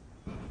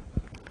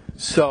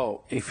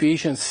 So,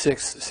 Ephesians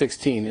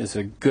 6:16 is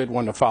a good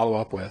one to follow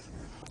up with.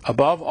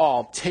 Above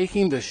all,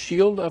 taking the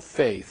shield of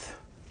faith,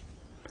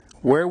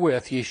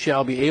 wherewith ye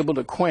shall be able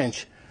to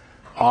quench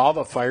all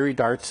the fiery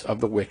darts of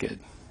the wicked.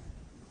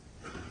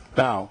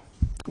 Now,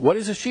 what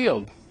is a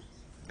shield?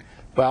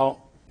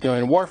 Well,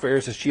 in warfare,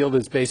 a shield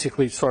is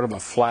basically sort of a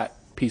flat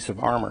piece of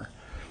armor.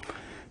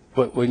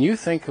 But when you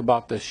think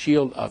about the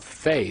shield of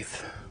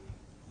faith,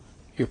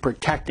 you're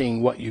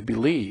protecting what you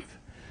believe.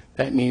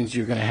 That means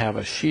you're going to have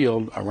a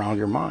shield around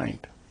your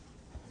mind.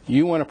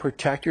 You want to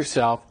protect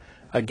yourself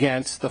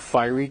against the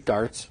fiery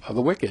darts of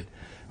the wicked.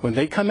 When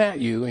they come at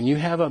you and you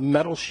have a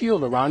metal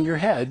shield around your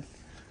head,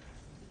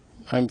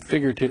 I'm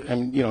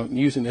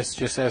using this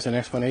just as an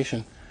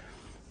explanation.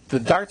 The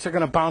darts are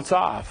going to bounce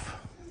off.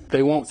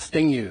 They won't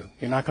sting you.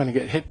 You're not going to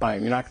get hit by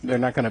them. They're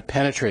not going to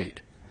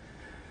penetrate.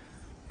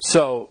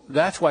 So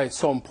that's why it's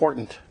so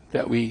important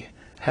that we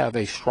have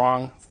a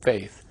strong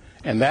faith.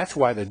 And that's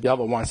why the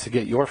devil wants to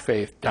get your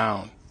faith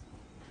down.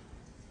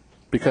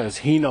 Because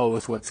he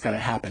knows what's going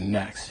to happen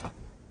next.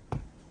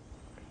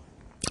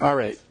 All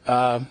right.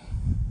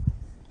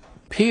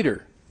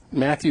 Peter,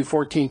 Matthew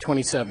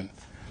 14:27.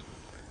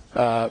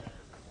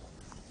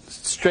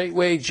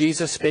 Straightway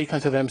Jesus spake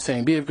unto them,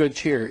 saying, Be of good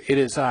cheer, it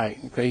is I.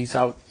 Okay, he's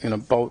out in a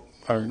boat,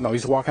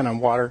 he's walking on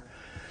water,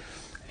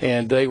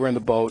 and they were in the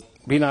boat.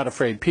 Be not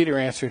afraid. Peter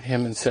answered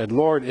him and said,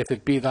 Lord, if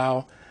it be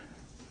thou,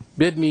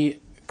 bid me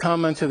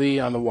come unto thee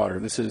on the water.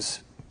 This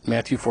is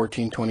Matthew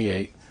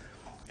 14:28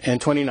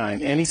 and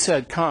 29. And he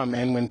said, Come.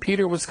 And when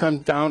Peter was come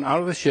down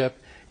out of the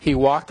ship, he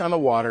walked on the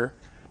water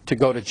to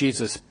go to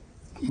Jesus.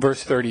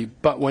 Verse 30.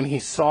 But when he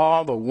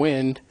saw the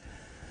wind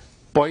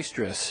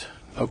boisterous,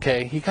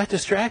 he got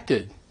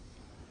distracted.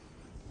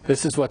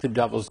 This is what the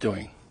devil's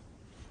doing.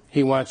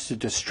 He wants to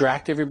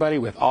distract everybody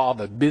with all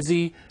the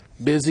busy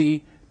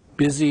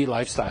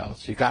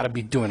lifestyles. You got to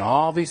be doing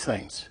all these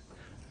things.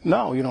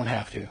 No, you don't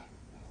have to.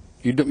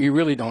 You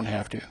really don't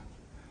have to.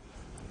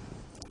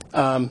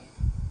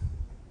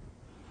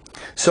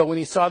 So when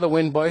he saw the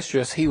wind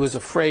boisterous, he was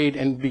afraid,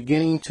 and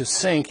beginning to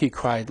sink, he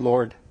cried,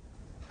 Lord,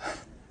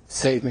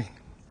 save me.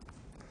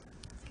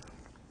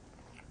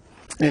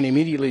 And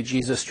immediately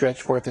Jesus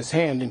stretched forth his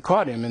hand and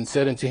caught him and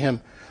said unto him,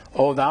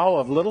 O thou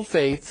of little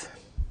faith,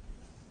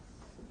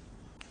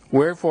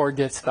 wherefore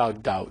didst thou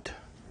doubt?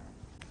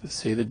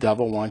 See, the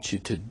devil wants you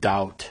to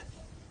doubt.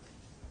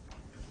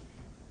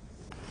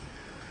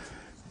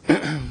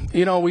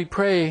 We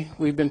pray,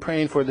 we've been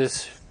praying for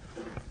this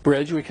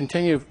bridge. We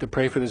continue to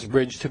pray for this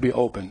bridge to be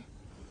open.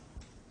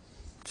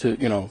 So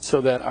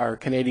that our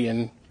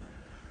Canadian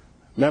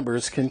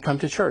members can come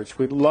to church.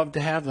 We'd love to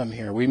have them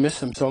here. We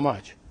miss them so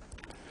much.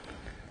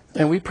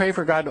 And we pray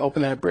for God to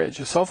open that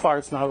bridge. So far,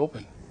 it's not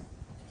open.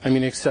 I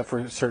mean, except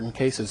for certain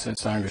cases,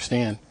 as I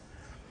understand.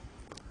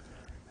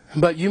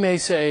 But you may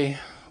say,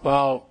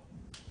 well,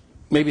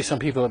 maybe some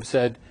people have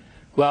said,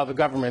 well, the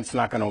government's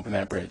not going to open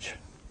that bridge.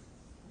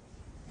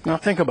 Now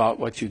think about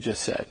what you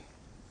just said.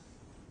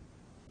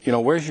 You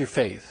know, where's your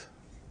faith?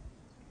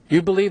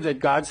 You believe that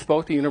God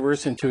spoke the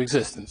universe into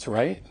existence,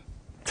 right?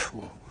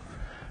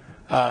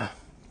 I'm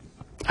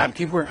going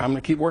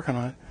to keep working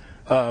on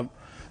it.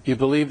 You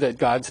believe that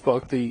God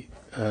spoke the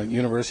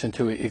universe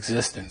into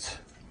existence.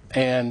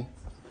 And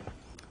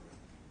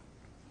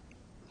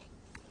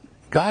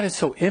God is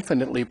so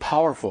infinitely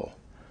powerful.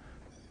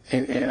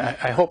 And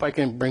I hope I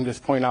can bring this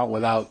point out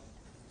I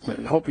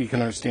hope you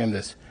can understand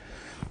this.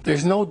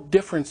 There's no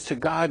difference to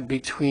God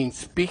between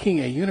speaking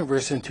a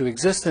universe into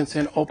existence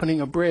and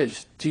opening a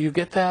bridge. Do you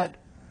get that?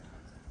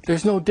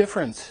 There's no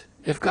difference.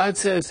 If God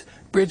says,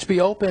 bridge be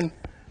open,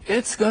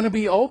 it's going to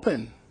be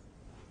open.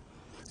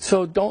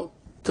 So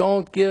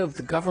don't give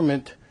the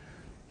government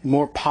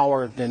more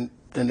power than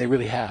they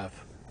really have.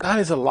 God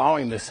is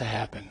allowing this to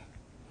happen.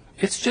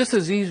 It's just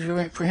as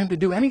easy for him to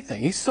do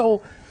anything. He's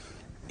so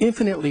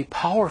infinitely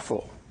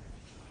powerful.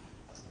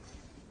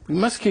 We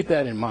must keep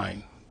that in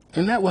mind.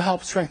 And that will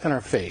help strengthen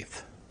our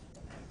faith.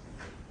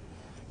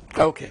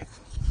 Okay.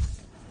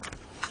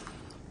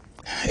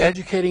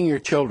 Educating your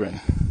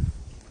children.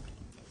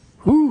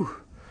 Whew.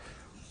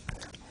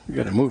 We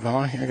got to move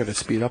on here. I got to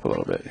speed up a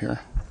little bit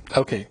here.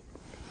 Okay.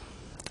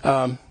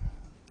 I'm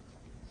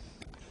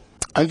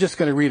just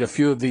going to read a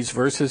few of these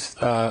verses.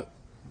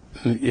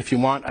 If you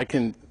want, I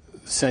can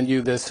send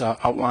you this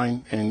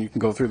outline and you can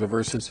go through the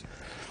verses.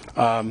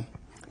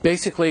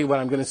 Basically, what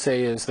I'm going to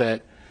say is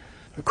that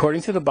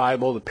according to the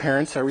Bible, the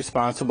parents are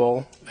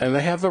responsible and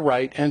they have the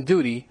right and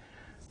duty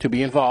to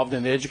be involved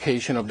in the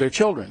education of their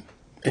children.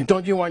 And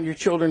don't you want your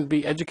children to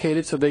be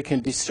educated so they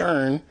can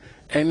discern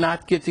and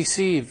not get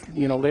deceived,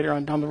 later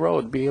on down the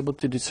road, be able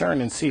to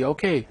discern and see,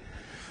 okay,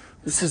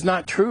 this is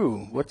not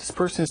true. What this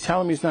person is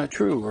telling me is not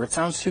true, or it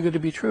sounds too good to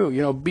be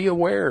true. Be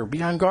aware,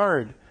 be on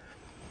guard.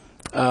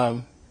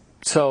 Let's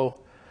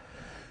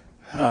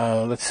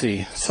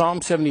see, Psalm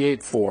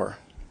 78:4.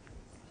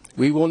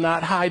 We will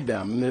not hide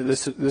them.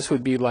 This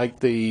would be like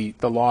the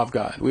law of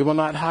God. We will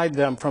not hide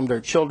them from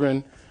their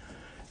children,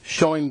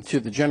 showing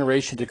to the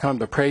generation to come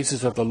the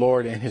praises of the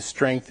Lord and his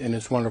strength and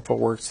his wonderful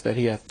works that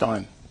he hath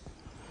done.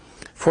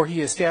 For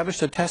he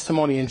established a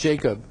testimony in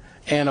Jacob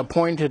and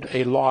appointed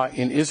a law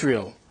in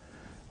Israel,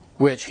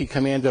 which he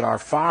commanded our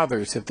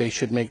fathers that they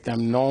should make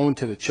them known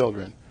to the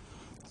children.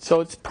 So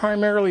it's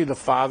primarily the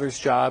father's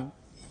job,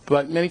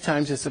 but many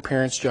times it's the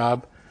parent's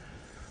job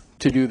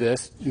to do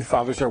this. The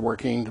fathers are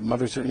working, the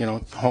mothers are,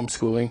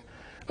 homeschooling.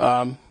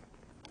 But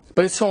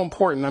it's so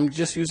important. I'm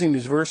just using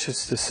these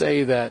verses to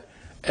say that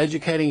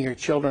educating your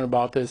children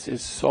about this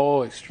is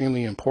so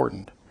extremely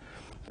important.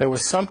 There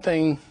was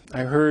something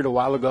I heard a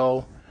while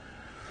ago.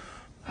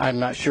 I'm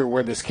not sure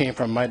where this came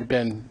from. It might have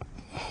been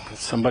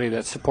somebody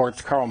that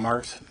supports Karl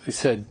Marx. He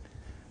said,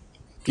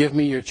 give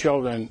me your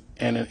children,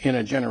 and in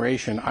a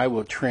generation, I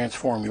will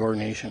transform your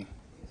nation.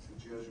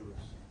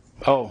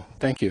 Oh,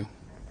 thank you.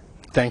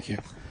 Thank you.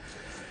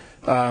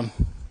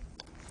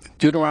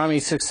 Deuteronomy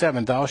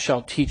 6:7, thou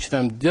shalt teach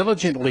them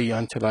diligently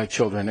unto thy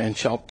children, and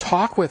shalt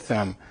talk with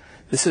them.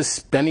 This is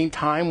spending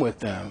time with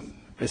them.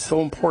 It's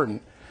so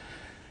important.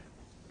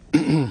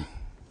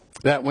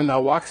 That when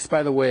thou walkest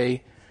by the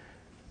way,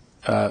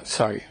 thou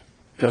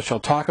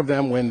shalt talk of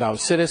them when thou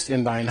sittest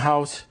in thine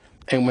house,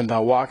 and when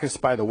thou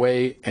walkest by the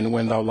way, and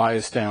when thou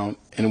liest down,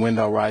 and when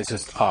thou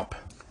risest up.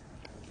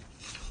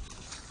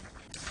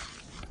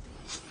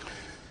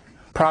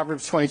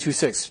 Proverbs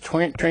 22:6,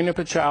 train up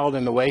a child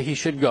in the way he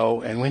should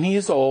go, and when he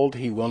is old,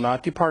 he will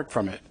not depart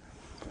from it.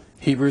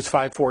 Hebrews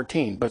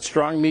 5:14, but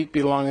strong meat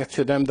belongeth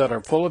to them that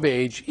are full of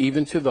age,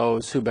 even to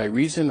those who by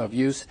reason of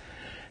use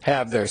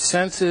have their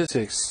senses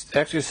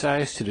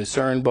exercised to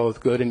discern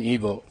both good and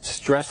evil.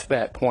 Stress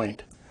that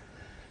point.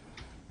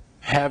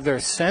 Have their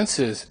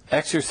senses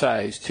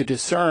exercised to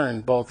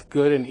discern both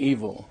good and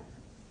evil.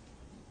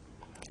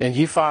 And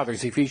ye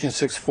fathers, Ephesians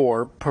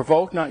 6:4,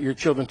 provoke not your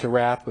children to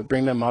wrath, but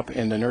bring them up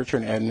in the nurture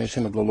and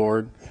admonition of the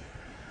Lord.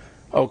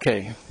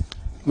 Okay,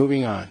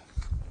 moving on.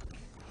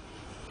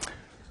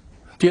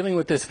 Dealing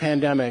with this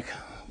pandemic,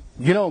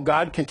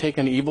 God can take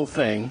an evil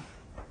thing,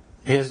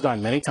 he has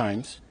done many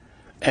times,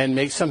 and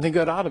make something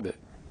good out of it.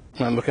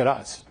 And look at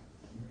us,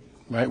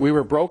 right? We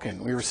were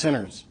broken, we were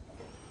sinners.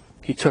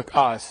 He took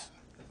us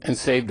and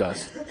saved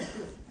us.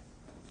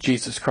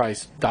 Jesus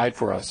Christ died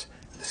for us,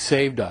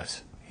 saved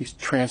us. He's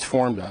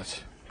transformed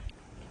us.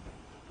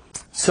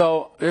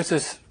 So there's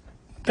this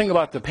thing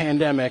about the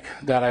pandemic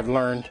that I've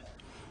learned.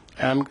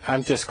 I'm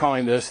just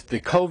calling this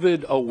the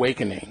COVID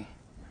awakening.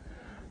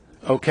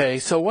 Okay,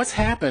 so what's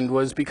happened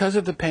was because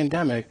of the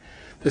pandemic,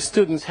 the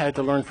students had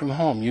to learn from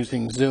home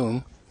using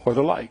Zoom or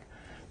the like.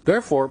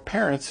 Therefore,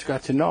 parents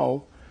got to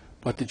know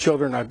what the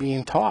children are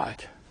being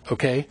taught.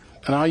 Okay,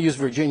 and I'll use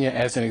Virginia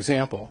as an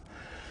example.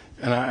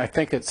 And I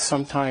think it's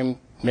sometime,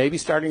 maybe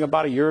starting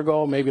about a year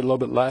ago, maybe a little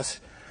bit less,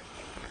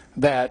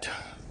 that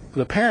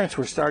the parents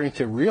were starting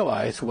to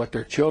realize what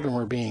their children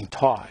were being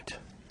taught.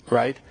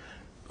 right?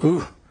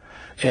 Ooh.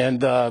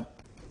 And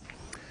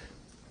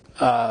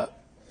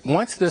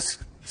once this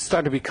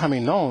started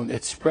becoming known,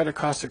 it spread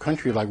across the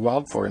country like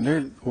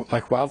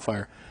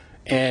wildfire.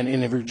 And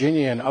in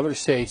Virginia and other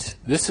states,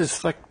 this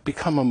has like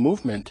become a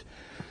movement.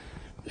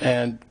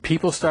 And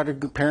parents started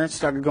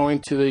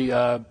going to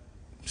the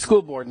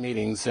school board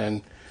meetings,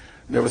 and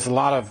there was a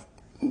lot of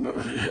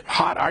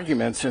hot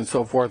arguments and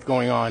so forth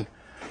going on.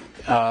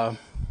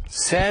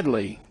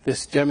 Sadly,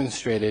 this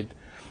demonstrated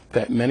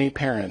that many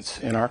parents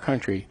in our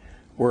country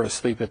were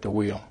asleep at the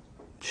wheel.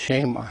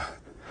 Shame on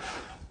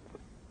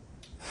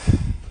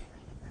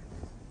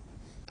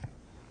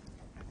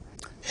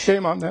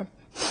them.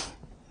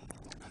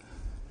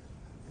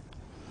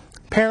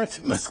 Parents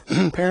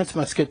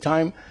must get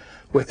time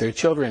with their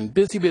children.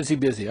 Busy, busy,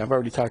 busy. I've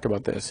already talked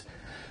about this.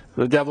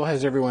 The devil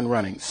has everyone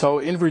running. So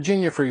in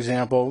Virginia, for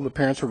example, the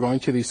parents were going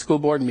to these school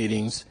board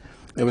meetings.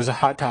 It was a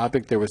hot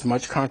topic. There was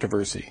much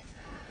controversy.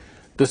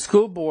 The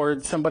school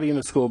board, somebody in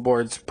the school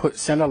boards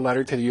sent a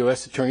letter to the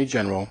U.S. Attorney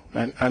General,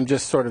 and I'm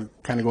just sort of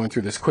kind of going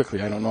through this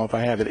quickly. I don't know if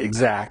I have it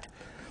exact,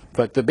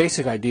 but the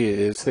basic idea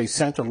is they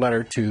sent a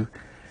letter to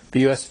the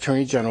U.S.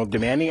 Attorney General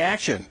demanding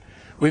action.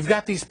 We've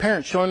got these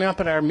parents showing up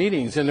at our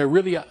meetings, and they're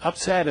really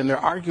upset, and they're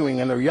arguing,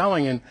 and they're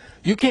yelling, and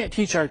you can't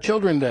teach our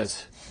children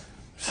this.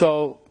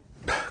 So,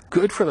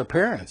 good for the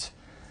parents.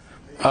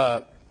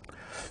 And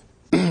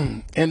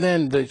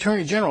then the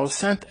Attorney General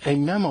sent a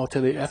memo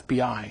to the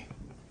FBI.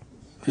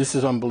 This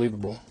is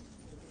unbelievable.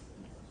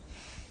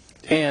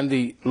 And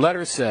the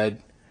letter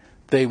said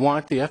they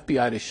want the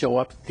FBI to show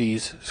up at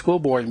these school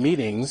board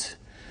meetings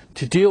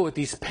to deal with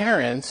these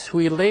parents who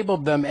he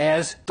labeled them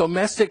as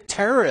domestic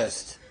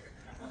terrorists.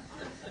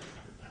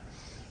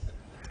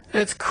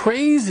 It's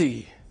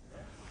crazy.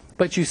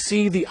 But you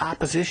see the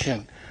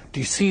opposition. Do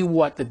you see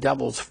what the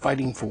devil's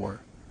fighting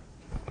for?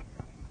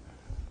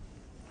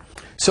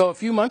 So a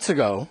few months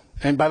ago,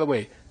 and by the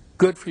way,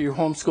 good for your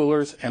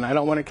homeschoolers, and I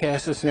don't want to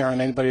cast this snare on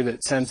anybody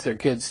that sends their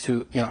kids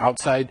to,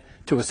 outside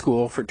to a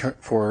school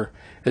for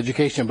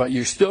education, but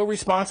you're still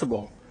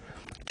responsible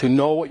to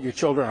know what your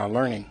children are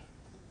learning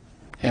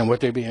and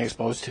what they're being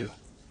exposed to.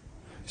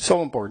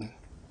 So important.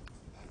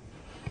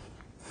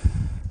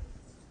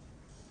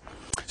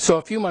 So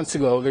a few months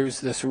ago, there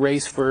was this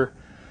race for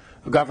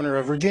governor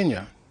of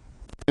Virginia,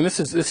 and this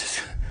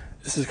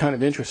is kind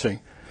of interesting.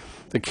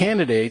 The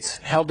candidates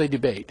held a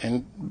debate,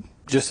 and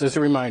just as a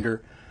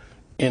reminder,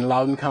 in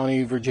Loudoun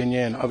County,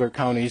 Virginia, and other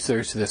counties,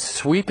 there's this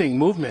sweeping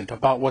movement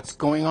about what's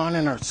going on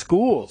in our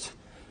schools.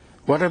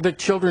 What are the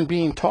children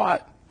being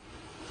taught?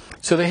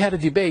 So they had a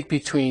debate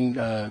between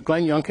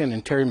Glenn Youngkin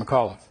and Terry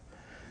McAuliffe.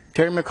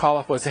 Terry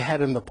McAuliffe was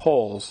ahead in the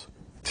polls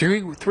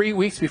three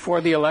weeks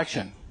before the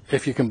election,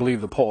 if you can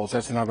believe the polls.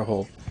 That's another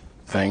whole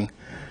thing.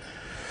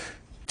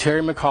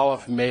 Terry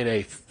McAuliffe made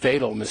a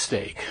fatal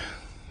mistake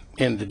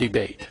in the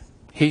debate.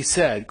 He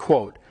said,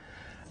 quote,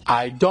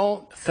 "I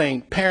don't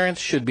think parents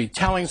should be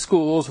telling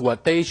schools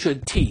what they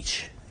should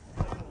teach."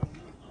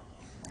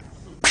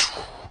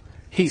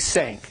 He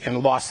sank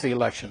and lost the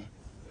election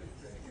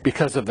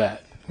because of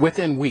that,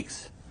 within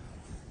weeks.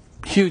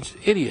 Huge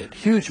idiot,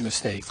 huge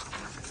mistake.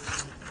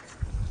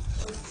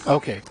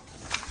 Okay.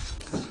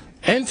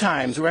 End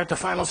times, we're at the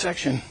final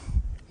section.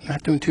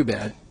 Not doing too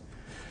bad.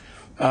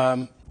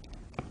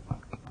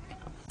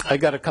 I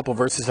got a couple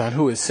verses on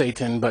who is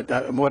Satan, but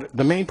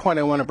the main point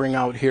I want to bring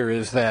out here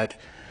is that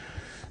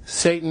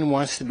Satan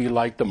wants to be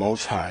like the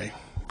Most High.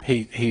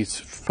 He's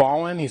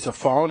fallen. He's a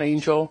fallen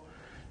angel.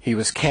 He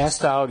was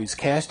cast out. He's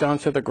cast down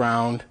to the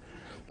ground.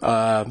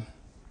 Isaiah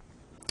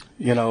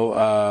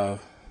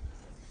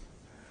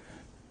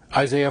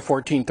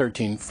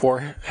 14:13.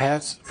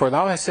 For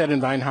thou hast said in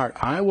thine heart,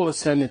 I will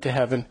ascend into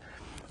heaven.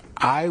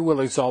 I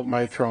will exalt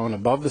my throne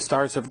above the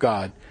stars of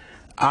God.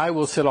 I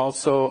will sit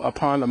also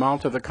upon the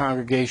mount of the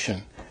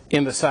congregation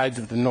in the sides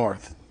of the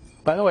north.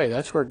 By the way,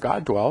 that's where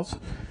God dwells.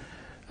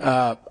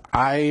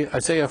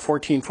 Isaiah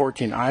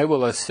 14:14. I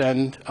will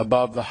ascend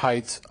above the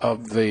heights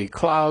of the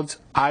clouds.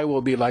 I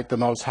will be like the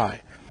Most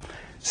High.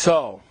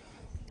 So,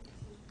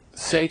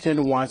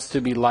 Satan wants to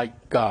be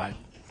like God.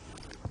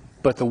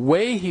 But the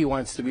way he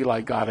wants to be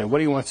like God and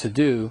what he wants to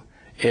do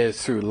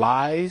is through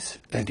lies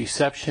and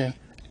deception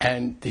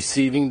and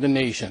deceiving the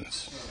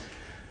nations.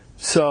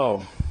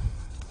 So,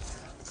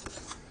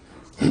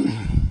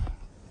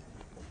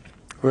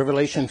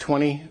 Revelation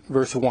 20,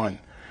 verse 1.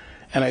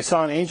 And I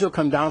saw an angel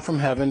come down from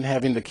heaven,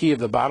 having the key of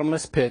the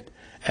bottomless pit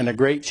and a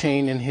great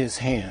chain in his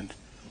hand.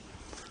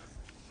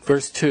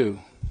 Verse 2.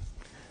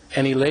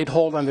 And he laid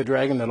hold on the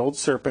dragon, that old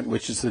serpent,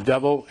 which is the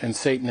devil and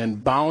Satan,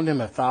 and bound him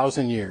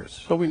 1,000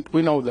 years. So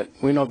we know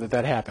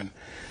that happened.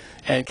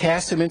 And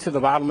cast him into the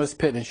bottomless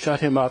pit and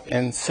shut him up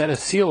and set a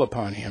seal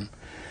upon him,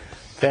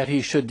 that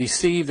he should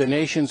deceive the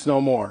nations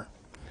no more,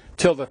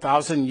 till the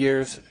 1,000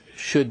 years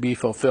should be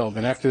fulfilled.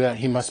 And after that,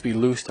 he must be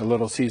loosed a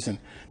little season.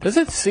 Does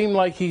it seem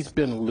like he's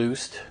been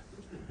loosed?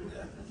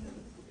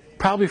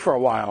 Probably for a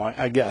while,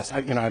 I guess. I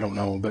don't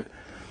know, but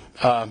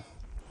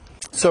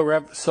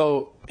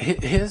so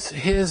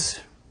his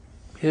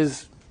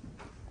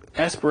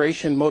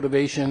aspiration,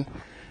 motivation,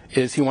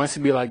 is he wants to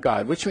be like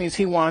God, which means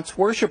he wants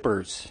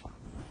worshipers.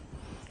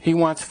 He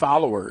wants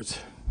followers,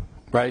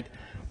 right?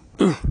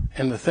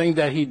 And the thing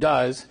that he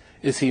does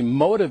is he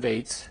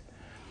motivates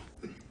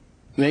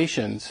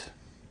nations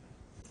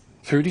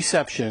through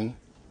deception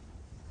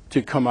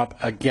to come up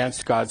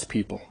against God's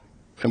people.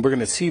 And we're going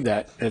to see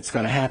that it's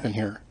going to happen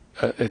here.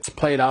 It's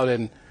played out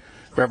in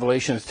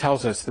Revelation. It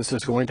tells us this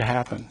is going to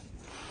happen.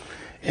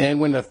 And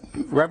when the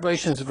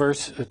Revelation's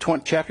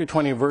chapter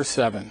 20, verse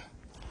 7,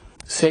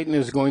 Satan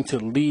is going to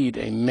lead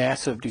a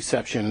massive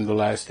deception in the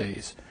last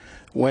days.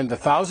 When the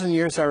 1,000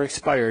 years are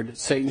expired,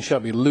 Satan shall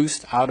be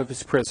loosed out of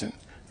his prison.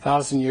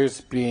 1,000 years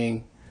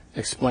being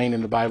explained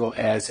in the Bible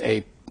as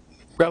a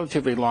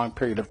relatively long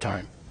period of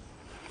time.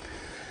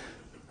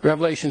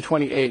 Revelation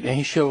 28,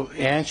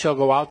 and shall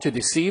go out to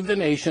deceive the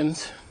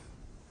nations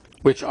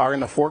which are in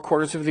the four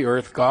quarters of the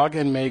earth, Gog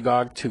and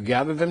Magog, to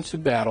gather them to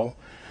battle,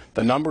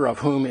 the number of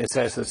whom is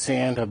as the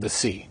sand of the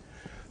sea.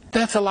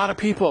 That's a lot of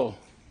people.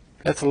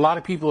 That's a lot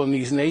of people in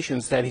these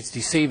nations that he's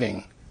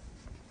deceiving.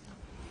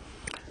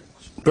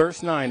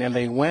 Verse 9, and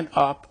they went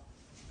up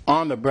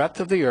on the breadth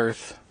of the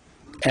earth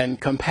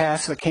and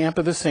compassed the camp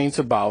of the saints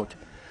about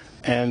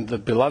and the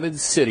beloved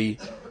city.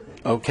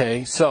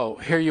 Okay, so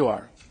here you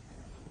are.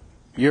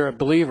 You're a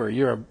believer.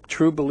 You're a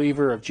true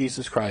believer of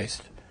Jesus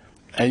Christ.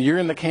 And you're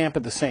in the camp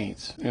of the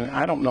saints. And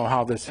I don't know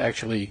how this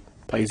actually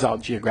plays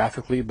out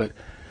geographically, but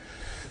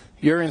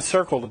you're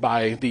encircled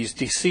by these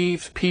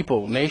deceived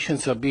people,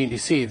 nations of being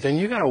deceived. And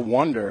you got to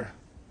wonder,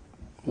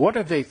 what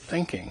are they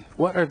thinking?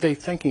 What are they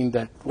thinking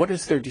what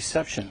is their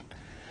deception?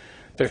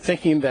 They're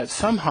thinking that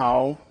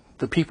somehow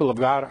the people of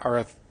God are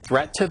a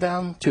threat to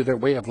them, to their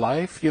way of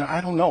life. I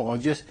don't know.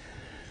 Just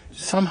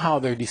somehow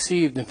they're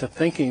deceived into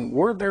thinking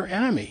we're their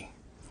enemy.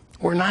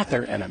 We're not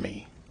their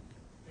enemy.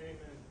 Amen.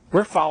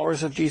 We're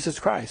followers of Jesus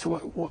Christ.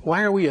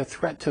 Why are we a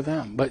threat to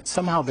them? But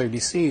somehow they're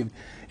deceived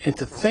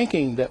into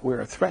thinking that we're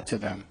a threat to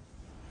them.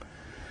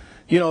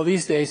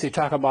 These days they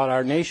talk about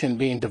our nation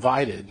being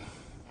divided.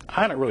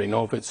 I don't really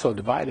know if it's so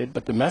divided,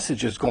 but the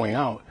message is going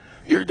out.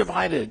 You're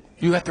divided.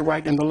 You got the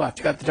right and the left.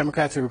 You got the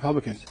Democrats and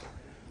Republicans.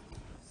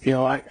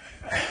 I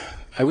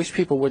wish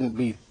people wouldn't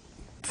be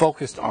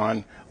focused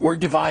on, we're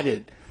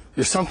divided.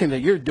 There's something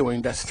that you're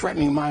doing that's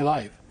threatening my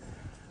life.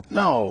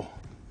 No,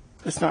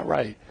 that's not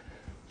right.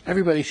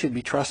 Everybody should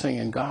be trusting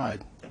in God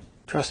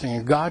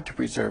to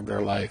preserve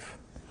their life,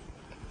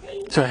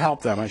 to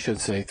help them, I should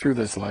say, through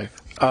this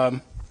life.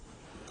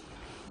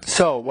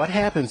 So what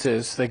happens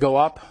is they go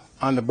up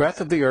on the breadth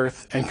of the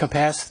earth and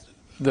compass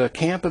the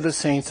camp of the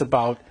saints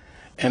about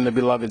and the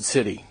beloved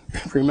city.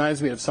 It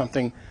reminds me of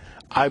something.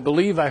 I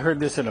believe I heard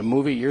this in a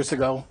movie years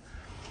ago.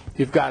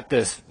 You've got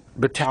this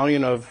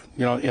battalion of,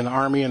 in the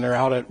army, and they're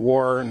out at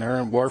war and they're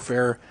in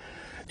warfare.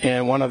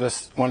 And one of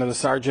the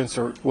sergeants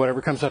or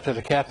whatever comes up to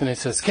the captain and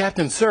says,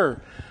 "Captain, sir,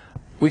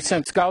 we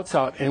sent scouts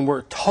out and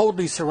we're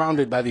totally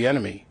surrounded by the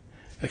enemy."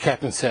 The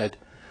captain said,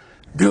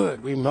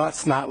 "Good, we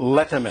must not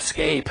let them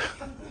escape."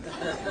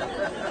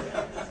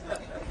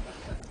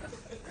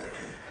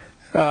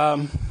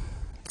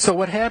 So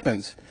what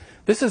happens?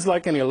 This is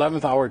like an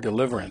 11th hour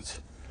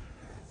deliverance.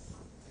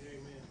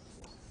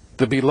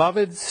 The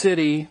beloved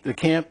city, the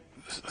camp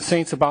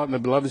saints about in the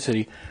beloved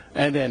city,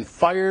 and then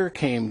fire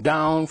came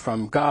down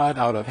from God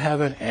out of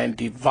heaven and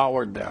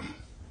devoured them.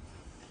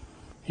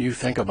 You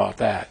think about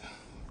that.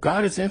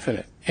 God is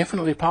infinite,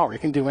 infinitely powerful. He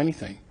can do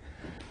anything.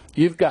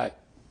 You've got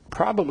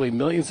probably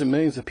millions and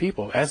millions of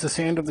people, as the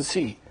sand of the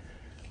sea.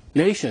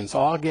 Nations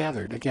all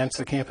gathered against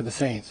the camp of the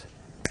saints.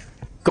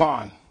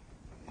 Gone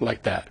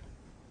like that.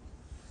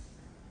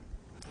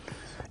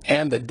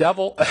 And the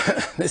devil,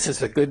 this is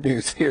the good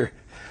news here.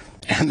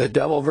 And the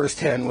devil, verse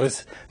 10,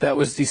 the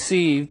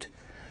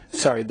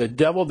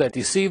devil that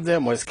deceived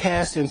them was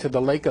cast into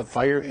the lake of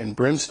fire and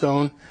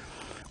brimstone,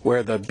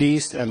 where the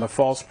beast and the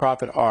false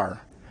prophet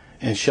are,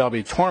 and shall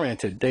be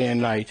tormented day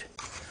and night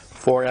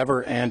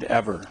forever and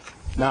ever.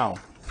 Now,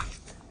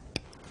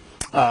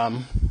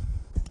 I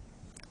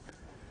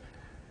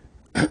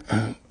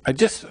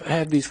just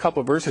had these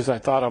couple of verses I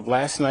thought of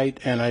last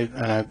night, and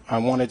I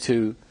wanted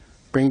to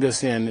bring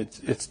this in.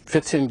 It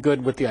fits in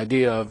good with the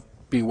idea of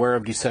beware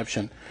of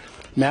deception.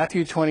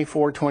 Matthew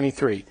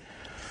 24:23.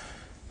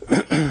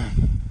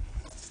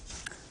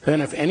 Then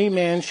if any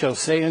man shall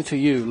say unto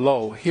you,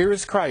 Lo, here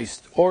is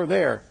Christ, or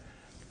there,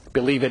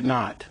 believe it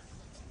not.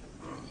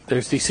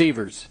 There's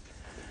deceivers.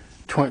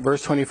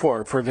 Verse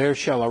 24, for there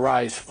shall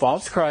arise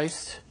false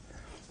Christs,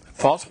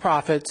 false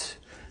prophets,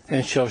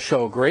 and shall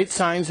show great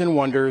signs and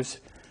wonders,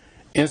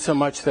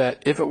 insomuch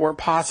that, if it were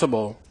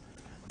possible,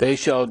 they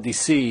shall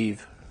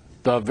deceive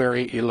the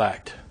very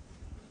elect.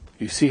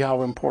 You see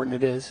how important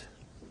it is?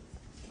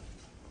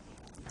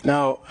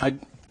 Now,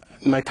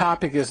 my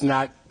topic is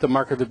not the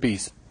mark of the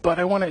beast, but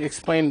I want to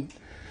explain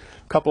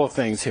a couple of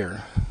things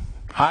here.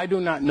 I do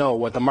not know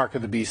what the mark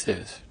of the beast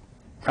is.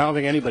 I don't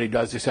think anybody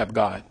does except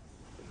God.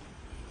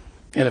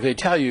 And if they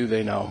tell you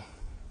they know,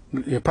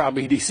 they're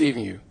probably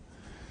deceiving you.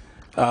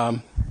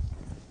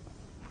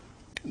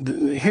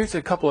 Here's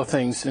a couple of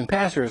things, and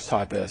Pastor has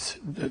taught this,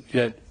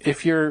 that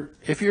if you're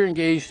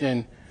engaged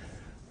in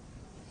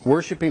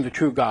worshiping the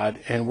true God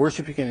and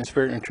worshiping in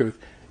spirit and truth,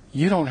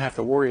 you don't have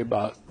to worry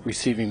about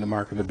receiving the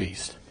mark of the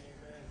beast.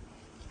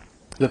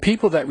 The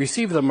people that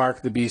receive the mark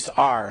of the beast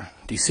are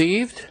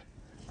deceived,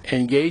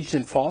 engaged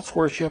in false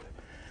worship,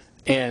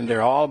 and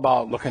they're all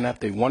about looking at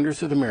the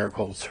wonders of the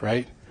miracles,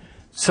 right?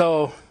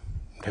 So,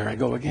 there I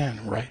go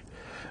again, right?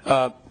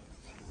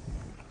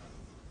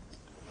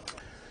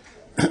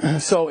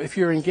 So if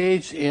you're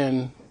engaged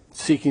in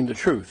seeking the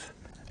truth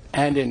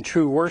and in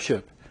true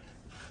worship,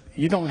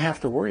 you don't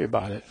have to worry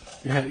about it.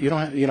 You don't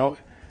have,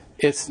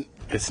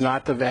 it's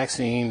not the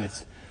vaccine.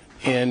 It's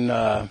in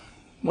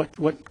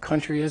what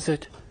country is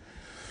it?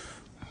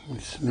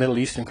 It's a Middle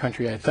Eastern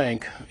country, I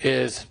think,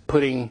 is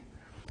putting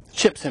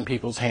chips in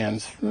people's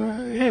hands.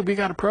 Hey, we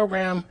got a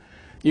program.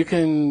 You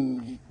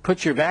can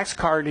put your Vax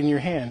card in your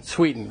hand.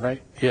 Sweden,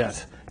 right?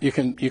 Yes. You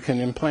can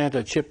implant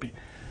a chip.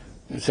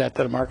 Is that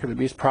the mark of the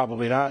beast?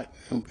 Probably not.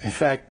 In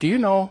fact, do you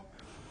know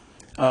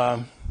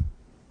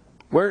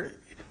where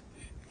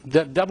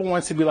the devil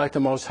wants to be like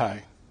the Most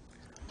High?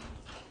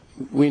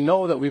 We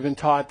know that we've been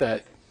taught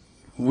that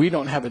we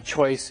don't have a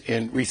choice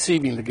in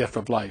receiving the gift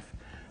of life.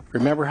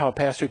 Remember how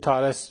Pastor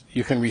taught us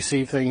you can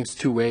receive things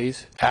two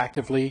ways,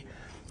 actively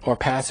or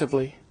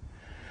passively?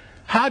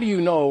 How do you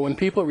know when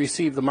people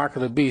receive the mark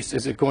of the beast,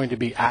 is it going to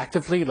be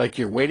actively, like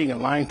you're waiting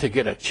in line to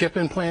get a chip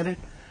implanted?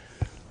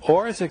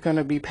 Or is it going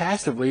to be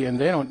passively and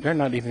they're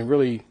not even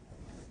really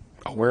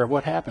aware of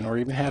what happened or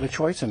even had a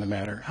choice in the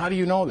matter? How do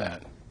you know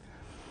that?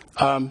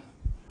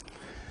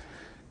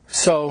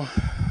 So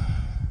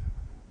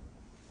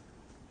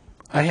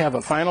I have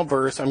a final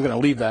verse. I'm going to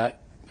leave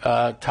that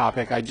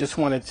topic. I just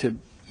wanted to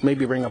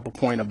maybe bring up a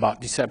point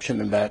about deception,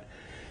 and that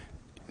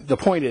the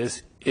point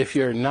is, if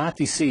you're not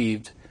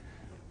deceived,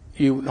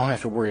 you don't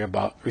have to worry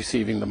about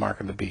receiving the mark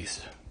of the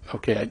beast.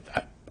 Okay,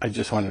 I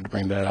just wanted to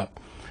bring that up.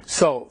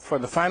 So for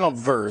the final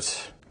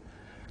verse,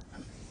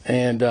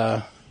 and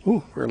we're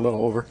a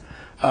little over,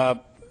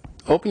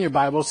 open your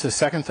Bibles to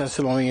 2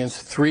 Thessalonians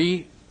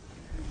 3,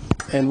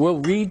 and we'll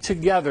read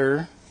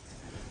together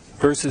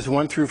verses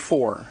 1 through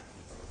 4.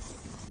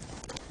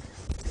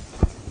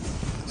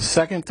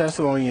 2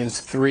 Thessalonians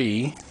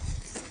 3.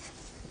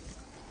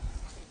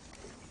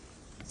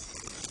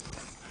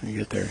 Let me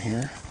get there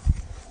here.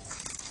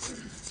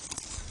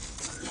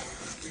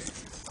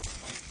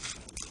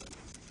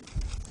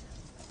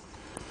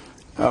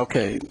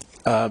 Okay.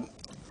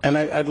 And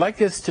I'd like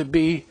this to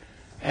be,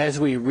 as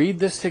we read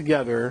this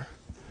together,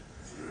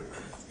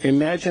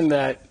 imagine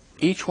that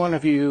each one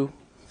of you,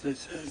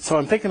 so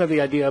I'm thinking of the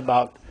idea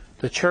about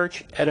the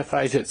church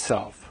edifies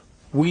itself.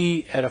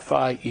 We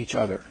edify each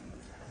other.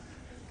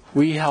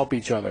 We help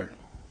each other.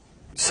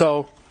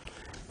 So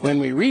when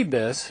we read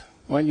this,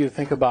 I want you to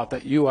think about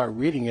that you are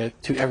reading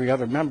it to every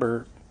other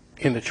member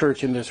in the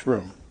church in this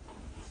room.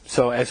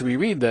 So as we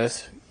read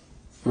this,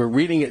 we're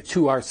reading it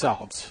to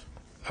ourselves.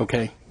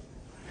 Okay?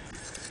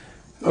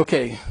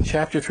 Okay,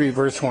 chapter 3,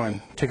 verse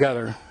 1,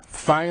 together.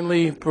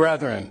 Finally,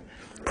 brethren,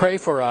 pray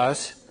for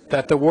us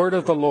that the word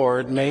of the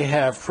Lord may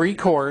have free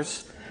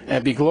course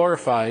and be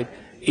glorified,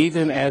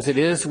 even as it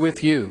is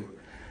with you,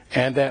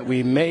 and that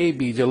we may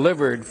be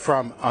delivered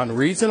from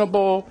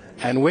unreasonable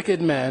and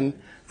wicked men,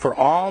 for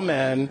all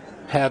men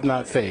have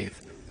not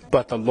faith.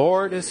 But the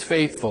Lord is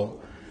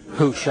faithful,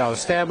 who shall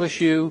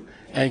establish you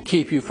and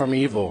keep you from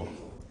evil.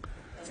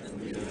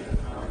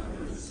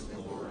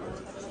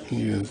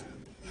 You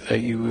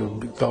will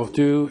both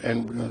do,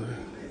 and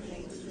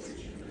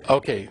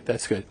okay,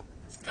 that's good.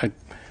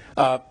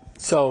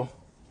 So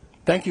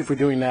thank you for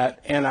doing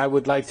that, and I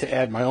would like to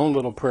add my own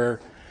little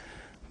prayer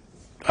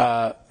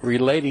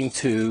relating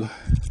to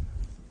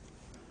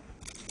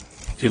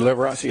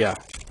deliver us,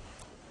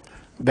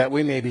 that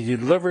we may be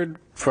delivered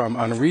from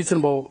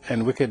unreasonable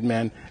and wicked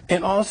men,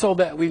 and also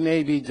that we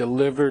may be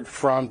delivered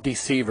from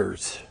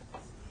deceivers.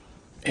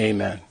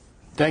 Amen.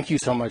 Thank you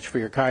so much for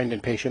your kind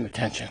and patient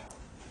attention.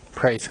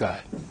 Praise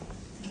God.